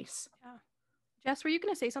with race. Yeah. Jess, were you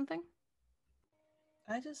going to say something?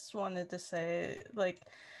 I just wanted to say, like,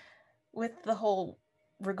 with the whole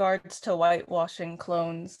regards to whitewashing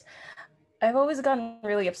clones, I've always gotten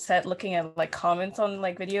really upset looking at like comments on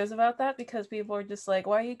like videos about that, because people are just like,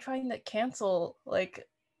 why are you trying to cancel like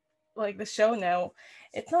the show now?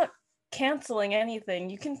 It's not canceling anything.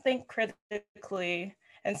 You can think critically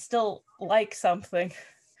and still like something.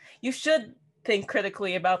 You should think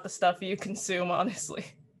critically about the stuff you consume, honestly.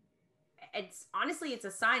 It's honestly, it's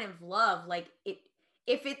a sign of love. Like,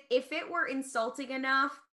 if it were insulting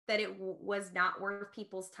enough that it was not worth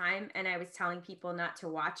people's time and I was telling people not to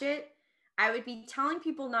watch it, I would be telling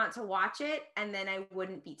people not to watch it, and then I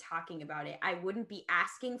wouldn't be talking about it. I wouldn't be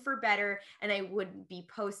asking for better, and I wouldn't be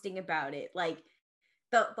posting about it. Like,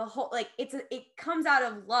 the whole, like, it comes out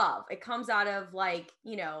of love. It comes out of, like,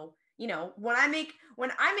 you know, when I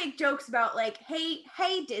make jokes about, like,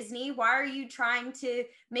 hey Disney, why are you trying to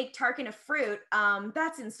make Tarkin a fruit?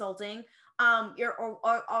 That's insulting. Or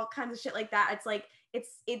all kinds of shit like that. It's like,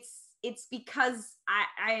 it's because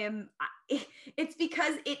it's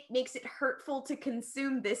because it makes it hurtful to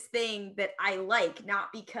consume this thing that I like,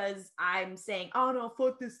 not because I'm saying, oh no,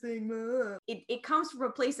 fuck this thing. It comes from a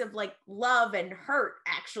place of like love and hurt,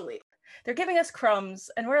 actually. They're giving us crumbs,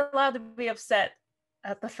 and we're allowed to be upset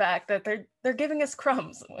at the fact that they're giving us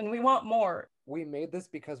crumbs when we want more. We made this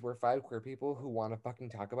because we're 5 queer people who want to fucking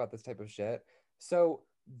talk about this type of shit. So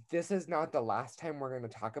this is not the last time we're going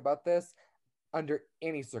to talk about this under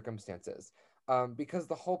any circumstances. Because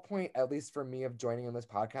the whole point, at least for me, of joining in this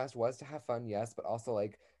podcast was to have fun, yes, but also,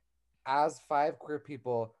 like, as 5 queer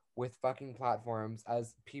people with fucking platforms,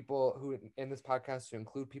 as people who in this podcast who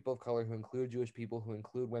include people of color, who include Jewish people, who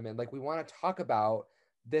include women, like, we want to talk about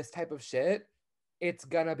this type of shit. It's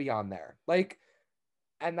gonna be on there. Like,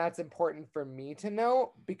 and that's important for me to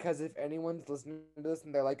know, because if anyone's listening to this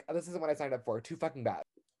and they're like, oh, this isn't what I signed up for, too fucking bad.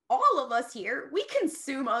 All of us here, we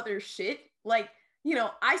consume other shit. Like, you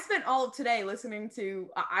know, I spent all of today listening to,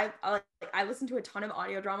 I listened to a ton of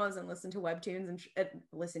audio dramas and listened to webtoons and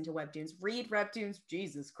read webtoons,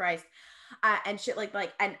 Jesus Christ, and shit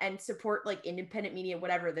like and support like independent media,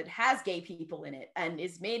 whatever, that has gay people in it and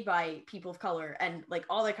is made by people of color and like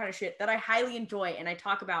all that kind of shit that I highly enjoy and I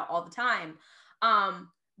talk about all the time.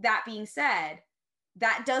 That being said,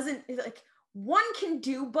 that doesn't, like, one can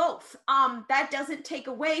do both. That doesn't take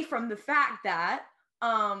away from the fact that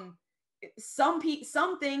some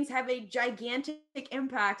things have a gigantic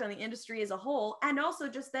impact on the industry as a whole, and also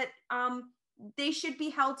just that they should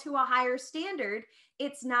be held to a higher standard.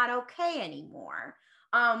 It's not okay anymore.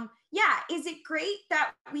 Yeah, is it great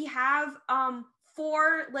that we have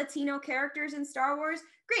 4 Latino characters in Star Wars?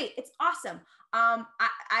 Great, it's awesome.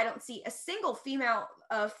 I don't see a single female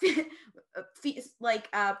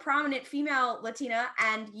prominent female Latina,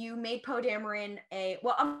 and you made Poe Dameron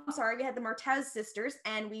we had the Martez sisters,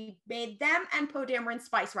 and we made them and Poe Dameron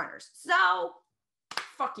Spice Runners. So,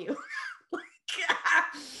 fuck you.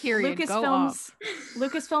 Period.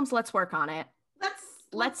 Lucasfilms, let's work on it.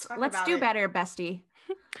 Let's do better, bestie.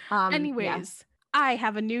 Anyways, yeah. I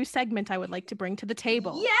have a new segment I would like to bring to the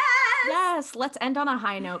table. Yes, let's end on a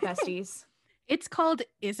high note, besties. It's called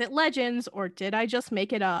Is It Legends or Did I Just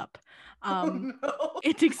Make It Up? No.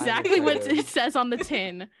 It's exactly what it says on the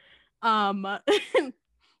tin.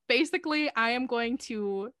 Basically, I am going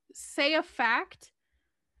to say a fact,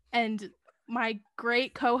 and my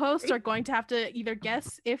great co-hosts are going to have to either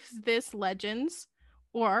guess if this legends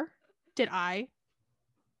or did I,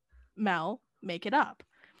 Mel, make it up.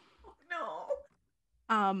 No.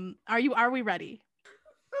 Are we ready?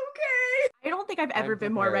 Okay. I don't think I've ever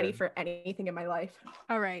been more ready for anything in my life.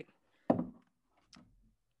 All right.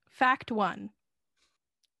 Fact 1.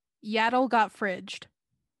 Yaddle got fridged.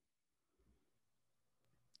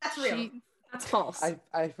 That's real. That's false.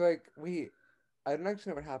 I feel like I don't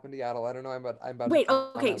actually know what happened to Yaddle. I don't know. I'm about wait, to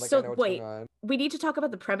okay, like, so wait. We need to talk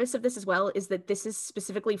about the premise of this as well, is that this is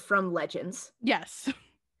specifically from Legends. Yes.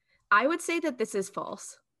 I would say that this is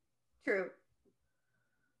false. True.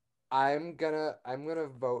 I'm gonna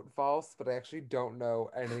vote false, but I actually don't know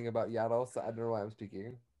anything about Yaddle, so I don't know why I'm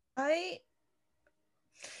speaking. I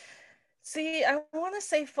want to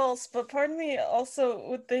say false, but part of me also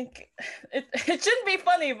would think it shouldn't be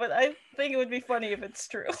funny, but I think it would be funny if it's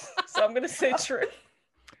true. So I'm gonna say true.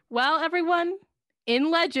 Well, everyone, in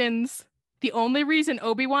Legends, the only reason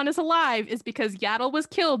Obi-Wan is alive is because Yaddle was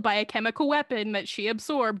killed by a chemical weapon that she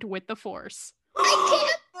absorbed with the Force.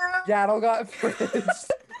 Yaddle got fridged.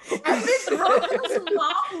 Epic Grogu's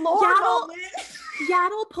lore Yaddle- moment.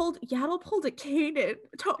 Yaddle pulled a Kanan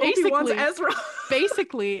to Obi-Wan's Basically. Ezra.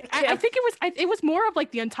 Basically, I think it was more of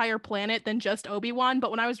like the entire planet than just Obi-Wan,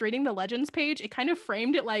 but when I was reading the Legends page, it kind of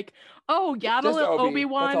framed it like, oh, Yaddle Just and Obi.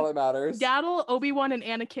 Obi-Wan, That's all that matters. Yaddle, Obi-Wan, and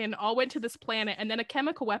Anakin all went to this planet, and then a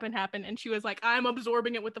chemical weapon happened, and she was like, I'm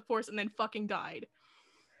absorbing it with the Force, and then fucking died.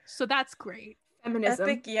 So that's great. Feminism.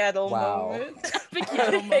 Epic Yaddle Wow. moment. Epic I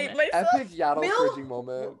Yaddle hate moment. myself. Epic Yaddle Will- fridging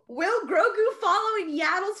moment. Will Grogu follow in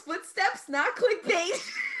Yaddle's footsteps? Not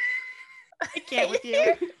clickbait. I can't with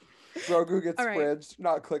you. Grogu gets All right. fridged,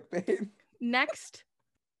 not clickbait. Next,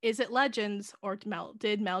 is it Legends or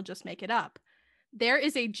did Mel just make it up? There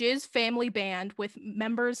is a Jizz family band with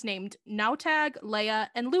members named Nautag, Leia,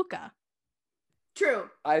 and Luca. True.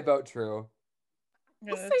 I vote true.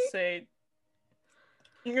 I'm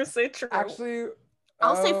gonna say true. Actually,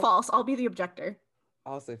 I'll say uh, false. I'll be the objector.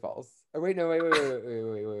 I'll say false. Oh, wait, no, wait.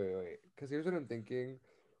 Because here's what I'm thinking.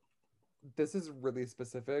 This is really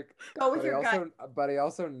specific, Go with but I your gut.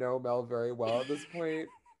 also know Mel very well at this point.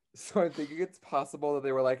 So I'm thinking it's possible that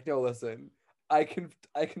they were like, no, listen, I can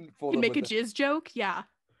fool You them make a with Jizz joke? Yeah.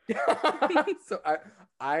 it. So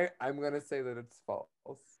I'm gonna say that it's false.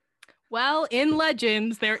 Well, in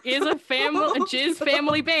Legends, there is a Jizz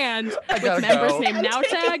family band I with gotta members go. named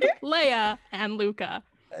Nautag, Leia, and Luca.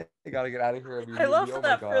 I gotta get out of here I immediately. love Oh my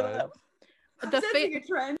that for God. them. I'm The sensing a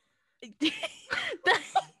trend.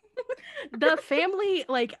 the family,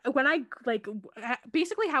 like, when I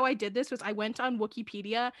basically how I did this was I went on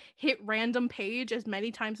Wikipedia, hit random page as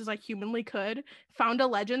many times as I humanly could, found a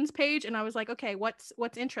Legends page, and I was like, okay, what's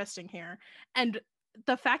interesting here? And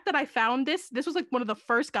the fact that I found this was like one of the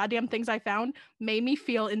first goddamn things I found, made me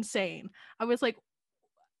feel insane. I was like,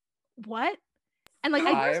 what? And like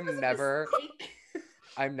I Yours am was a never- mistake.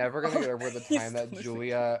 I'm never gonna get over the He's time that losing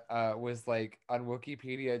Julia was like on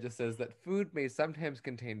Wikipedia. It just says that food may sometimes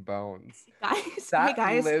contain bones. Guys, That hey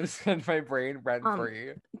guys. lives in my brain rent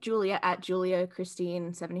free. Julia at Julia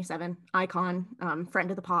Christine 77 icon, friend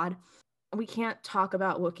of the pod. We can't talk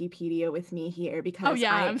about Wikipedia with me here because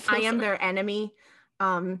yeah, I'm so I am sorry. their enemy.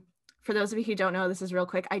 For those of you who don't know, this is real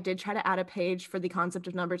quick. I did try to add a page for the concept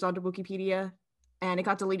of numbers onto Wikipedia, and it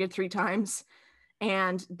got deleted 3 times.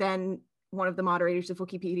 And then one of the moderators of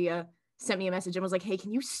Wikipedia sent me a message and was like, "Hey,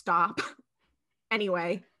 can you stop?"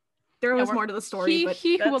 Anyway, there was we're- more to the story, but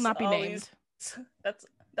he who will That's not be named. Ollie's-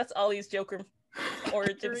 That's Ollie's Joker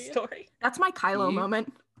origin Period. story. that's my Kylo He-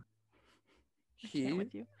 moment. He, Can't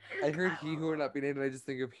with you. I heard he who will not be named, and I just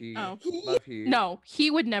think of he. Oh. Love he. No, he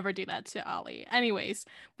would never do that to Ollie. Anyways,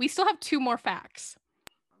 we still have 2 more facts.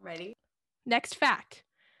 Ready? Next fact.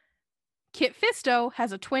 Kit Fisto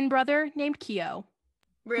has a twin brother named Keo,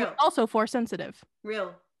 who is Real. also Force sensitive.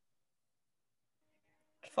 Real.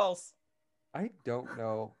 False. I don't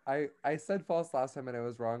know. I said false last time and I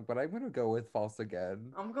was wrong, but I'm gonna go with false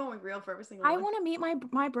again. I'm going real for every single I one. want to meet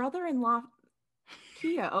my brother-in-law,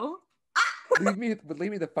 Keo. leave me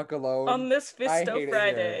the fuck alone. On this I hate Fisto it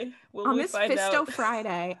Friday, will On we this find Fisto out?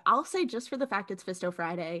 Friday, I'll say just for the fact it's Fisto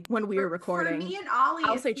Friday when we were recording. For me and Ollie,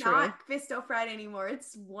 I'll it's say true. not Fisto Friday anymore.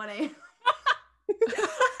 It's 1 a.m.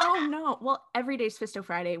 Oh no! Well, every day's Fisto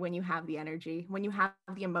Friday when you have the energy, when you have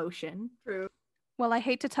the emotion. True. Well, I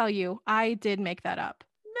hate to tell you, I did make that up.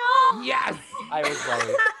 No. Yes, I was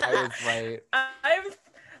right. I was right. I'm.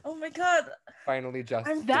 Oh my god. Finally,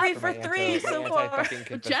 justice. I'm That- 3 for 3 so far.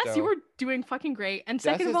 Jess, you were doing fucking great. And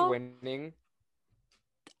Jess second is of all, winning.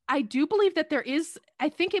 I do believe that there is, I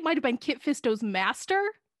think it might have been Kit Fisto's master,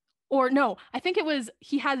 or no, I think it was,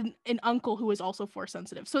 he had an uncle who was also Force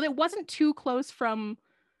sensitive. So it wasn't too close from,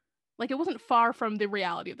 like, it wasn't far from the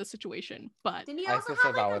reality of the situation, but Didn't he I also still have say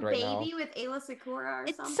like a valid right now. baby with Ayla Sakura or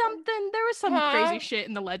it's something? something, there was some crazy shit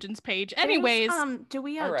in the Legends page. Anyways, There's, do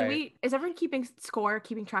we Alright. is everyone keeping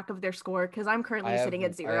track of their score? Because I'm currently I have- sitting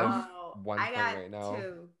at I 0. have- Oh, 1 I point got right now.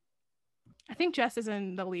 2. I think Jess is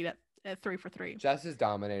in the lead at 3 for 3. Jess is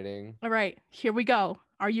dominating. All right, here we go.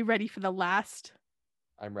 Are you ready for the last,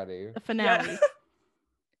 I'm ready. the finale?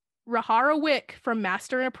 Rahara Wick from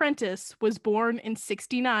Master and Apprentice was born in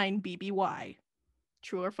 69 BBY.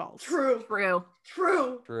 True or false? True. True.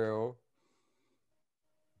 True. True.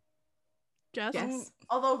 Jess? Yes.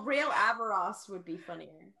 Although Rail Avaros would be funnier.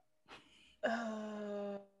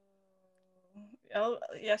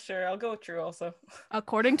 Yeah, sure. I'll go with True also.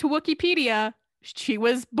 According to Wikipedia, she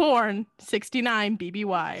was born 69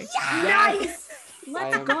 BBY. Nice.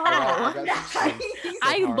 Let's I go. got so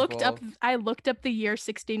I looked up the year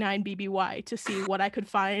 69 BBY to see what I could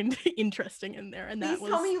find interesting in there, and that Please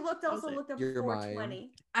was. tell me you that was it. looked up You're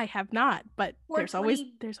 420. I have not, but there's always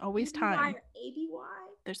 420 time. or ABY?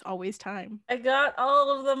 There's always time. I got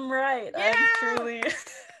all of them right. Yeah! I'm truly. Our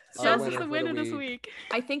Jess winner is for the the winner this week. week.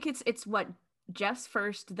 I think it's what Jess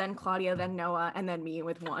first, then Claudia, then Noah, and then me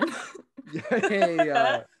with one. Yay,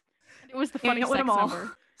 It was the Can't funny win sex them all.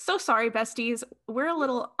 number. So sorry, besties. We're a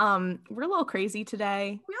little crazy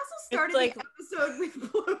today. We also started like- the episode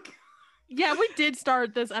with Luke. Yeah, we did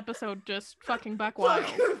start this episode just fucking buck wild.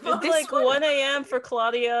 It's This like one- 1 a.m. for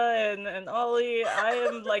Claudia and Ollie. I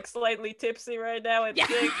am like slightly tipsy right now and Yeah.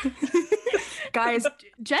 sick. Guys,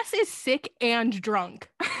 Jess is sick and drunk.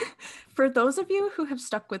 for those of you who have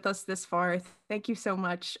stuck with us this far, thank you so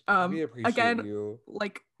much. we appreciate Again, you.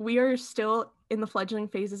 like we are still in the fledgling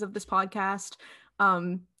phases of this podcast.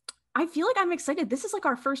 I feel like I'm excited. This is like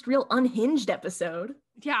our first real unhinged episode.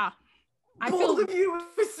 Yeah. I Bold feel of you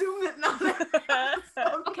assume that not every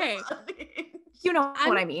episode Okay. was unhinged. You know I'm-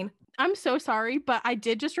 what I mean. I'm so sorry, but I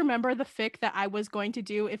did just remember the fic that I was going to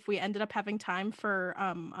do if we ended up having time for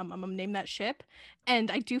name that ship. And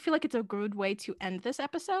I do feel like it's a good way to end this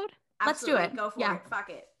episode. Let's do Absolutely. it. Go for Yeah. it. Fuck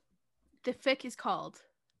it. The fic is called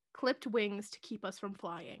Clipped Wings to Keep Us from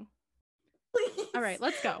Flying. Please. All right,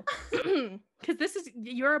 let's go. Cuz this is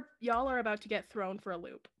y'all are about to get thrown for a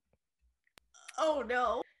loop. Oh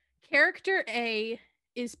no. Character A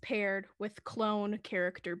is paired with clone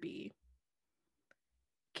character B.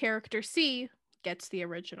 Character C gets the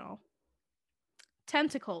original.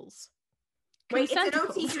 Tentacles. Wait, it's an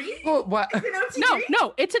Consenticles. OT3? Oh, what? It's an OT3?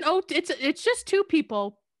 No, it's an it's just two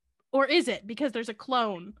people, or is it? Because there's a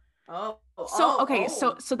clone. Oh. So oh, okay,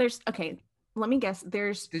 oh. so there's let me guess.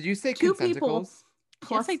 There's Did you say two people consenticles?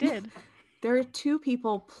 plus Yes, I did. There are two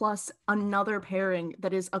people plus another pairing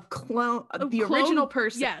that is a clone, A the clone, original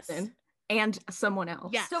person, yes. and someone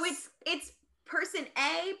else. Yes. So it's person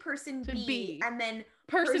A, person To B, B. and then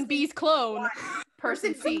Person B's clone. one.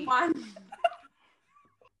 Person C. one.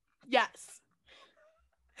 Yes.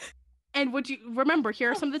 And would you remember?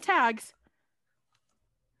 Here are some of the tags: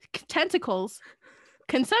 tentacles,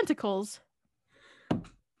 consenticles.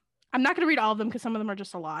 I'm not going to read all of them because some of them are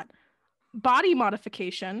just a lot. Body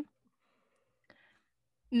modification,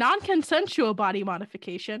 non-consensual body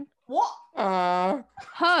modification, What?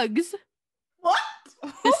 hugs, What?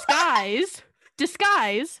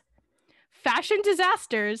 disguise, fashion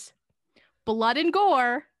disasters, blood and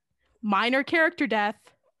gore, minor character death,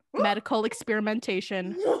 medical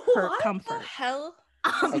experimentation, hurt What? comfort. Hell?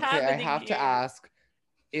 Okay, I happening have to here? ask,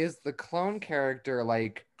 is the clone character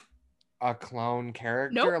like a clone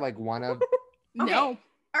character? Nope. Like one of No.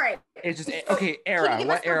 All right. it's just So, okay, can you era. give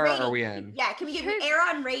What us the era rating? are we in? Yeah, can we give Sure. an era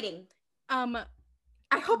and rating?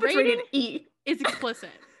 I hope it's rated E. Is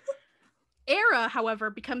explicit. Era, however,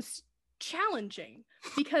 becomes challenging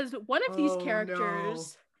because one of these Oh,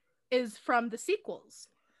 characters is from the sequels.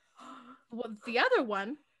 Well, the other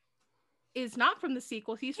one is not from the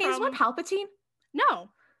sequel. He's Hey, is from one Palpatine? no,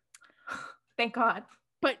 Thank God.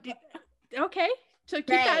 but okay. So keep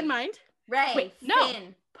that in mind. Ray, Wait, no.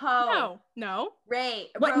 Finn, Poe, No. Ray,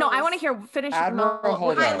 What? No, I want to Rose, hear finish. Admiral no,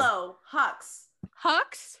 Holdo. Kylo, Hux.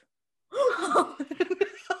 Hux.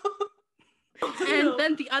 And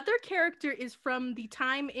then the other character is from the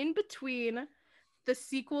time in between the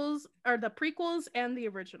sequels or the prequels and the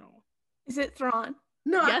original. Is it Thrawn?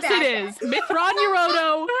 Not Yes, that it is. guy. Mithron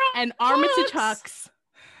Euroto and Armitage Hux.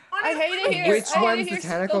 I hate it here. Which I hate one's it the here so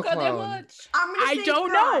tentacle goddamn clone? much. I'm gonna I say don't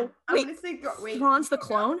Thrawn. know. I'm Wait, gonna say wait. Thrawn's the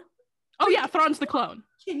clone? Oh yeah, Thrawn's the clone.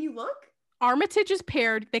 Can you look? Armitage is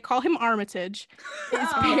paired. They call him Armitage. Is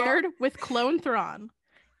Oh. paired with clone Thrawn.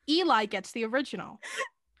 Eli gets the original.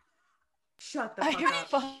 Shut the I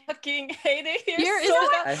fuck up. fucking hate it here, Here is so the-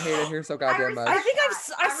 much. I hate it here so goddamn much. I think I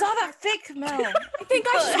I saw that fic, Mel. I think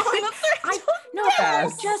I saw it. No,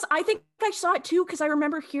 Yes. Jess, I think I saw it too because I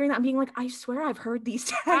remember hearing that and being like, I swear I've heard these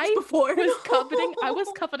tags I before. I was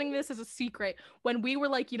coveting this as a secret when we were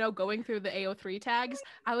like, going through the AO3 tags.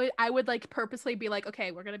 I would like purposely be like,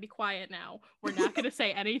 okay, we're gonna be quiet now. We're not gonna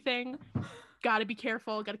say anything. Gotta be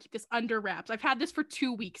careful. Gotta keep this under wraps. I've had this for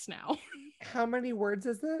 2 weeks now. How many words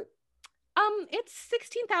is it? It's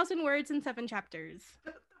 16,000 words and 7 chapters.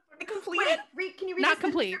 Wait, can you read Not us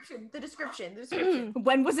complete. The description.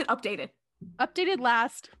 When was it updated? Updated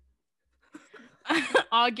last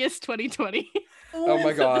August 2020. Oh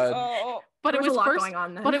my god. Oh, But There it was was a lot first going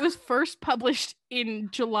on then. but it was first published in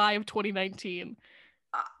July of 2019.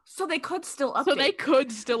 So they could still update. So they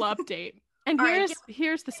could still update. And All right,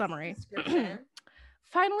 here's the summary. Description.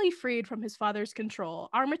 Finally freed from his father's control,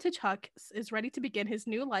 Armitage Hux is ready to begin his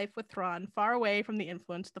new life with Thrawn, far away from the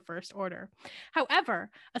influence of the First Order. However,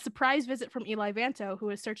 a surprise visit from Eli Vanto, who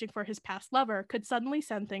is searching for his past lover, could suddenly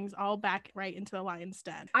send things all back right into the lion's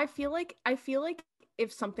den. I feel like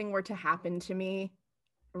if something were to happen to me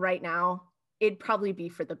right now, it'd probably be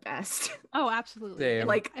for the best. Oh, absolutely. Same.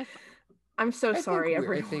 Like, I'm so I sorry, think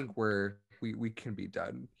everyone. I think we can be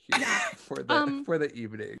done here for the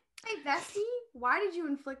evening. Hey, Vesty, why did you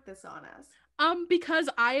inflict this on us? Because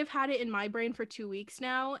I have had it in my brain for 2 weeks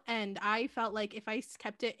now, and I felt like if I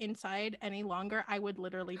kept it inside any longer, I would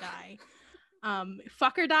literally die.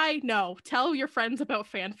 Fuck or die? No. Tell your friends about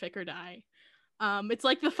fanfic or die. It's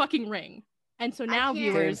like the fucking Ring. And so now, can't-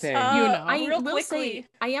 viewers, Same you thing. know. I Real will say quickly.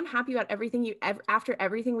 I am happy about everything after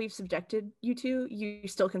everything we've subjected you to, you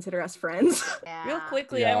still consider us friends. Yeah. Real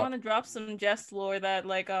quickly, Yeah. I want to drop some Jess lore that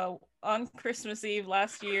on Christmas Eve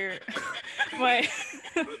last year, my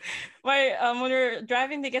when we were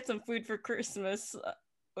driving to get some food for Christmas,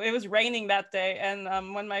 it was raining that day, and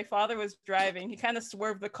when my father was driving, he kind of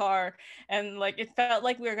swerved the car, and it felt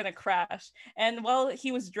like we were gonna crash. And while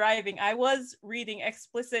he was driving, I was reading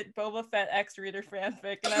explicit Boba Fett X Reader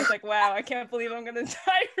fanfic, and I was like, wow, I can't believe I'm gonna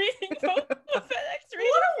die reading Boba Fett X Reader.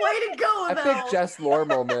 What a way to go, I though. think Jess lore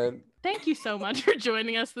moment. Thank you so much for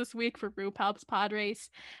joining us this week for RuPaul's Pod Race.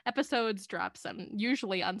 Episodes drop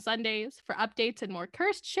usually on Sundays. For updates and more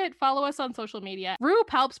cursed shit, follow us on social media.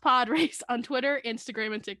 RuPaul's Pod Race on Twitter,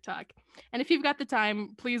 Instagram, and TikTok. And if you've got the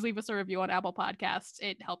time, please leave us a review on Apple Podcasts.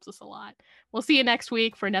 It helps us a lot. We'll see you next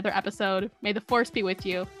week for another episode. May the force be with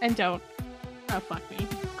you. And don't, oh fuck me,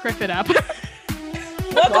 crick it up. Waka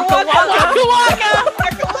waka!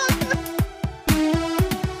 Waka waka!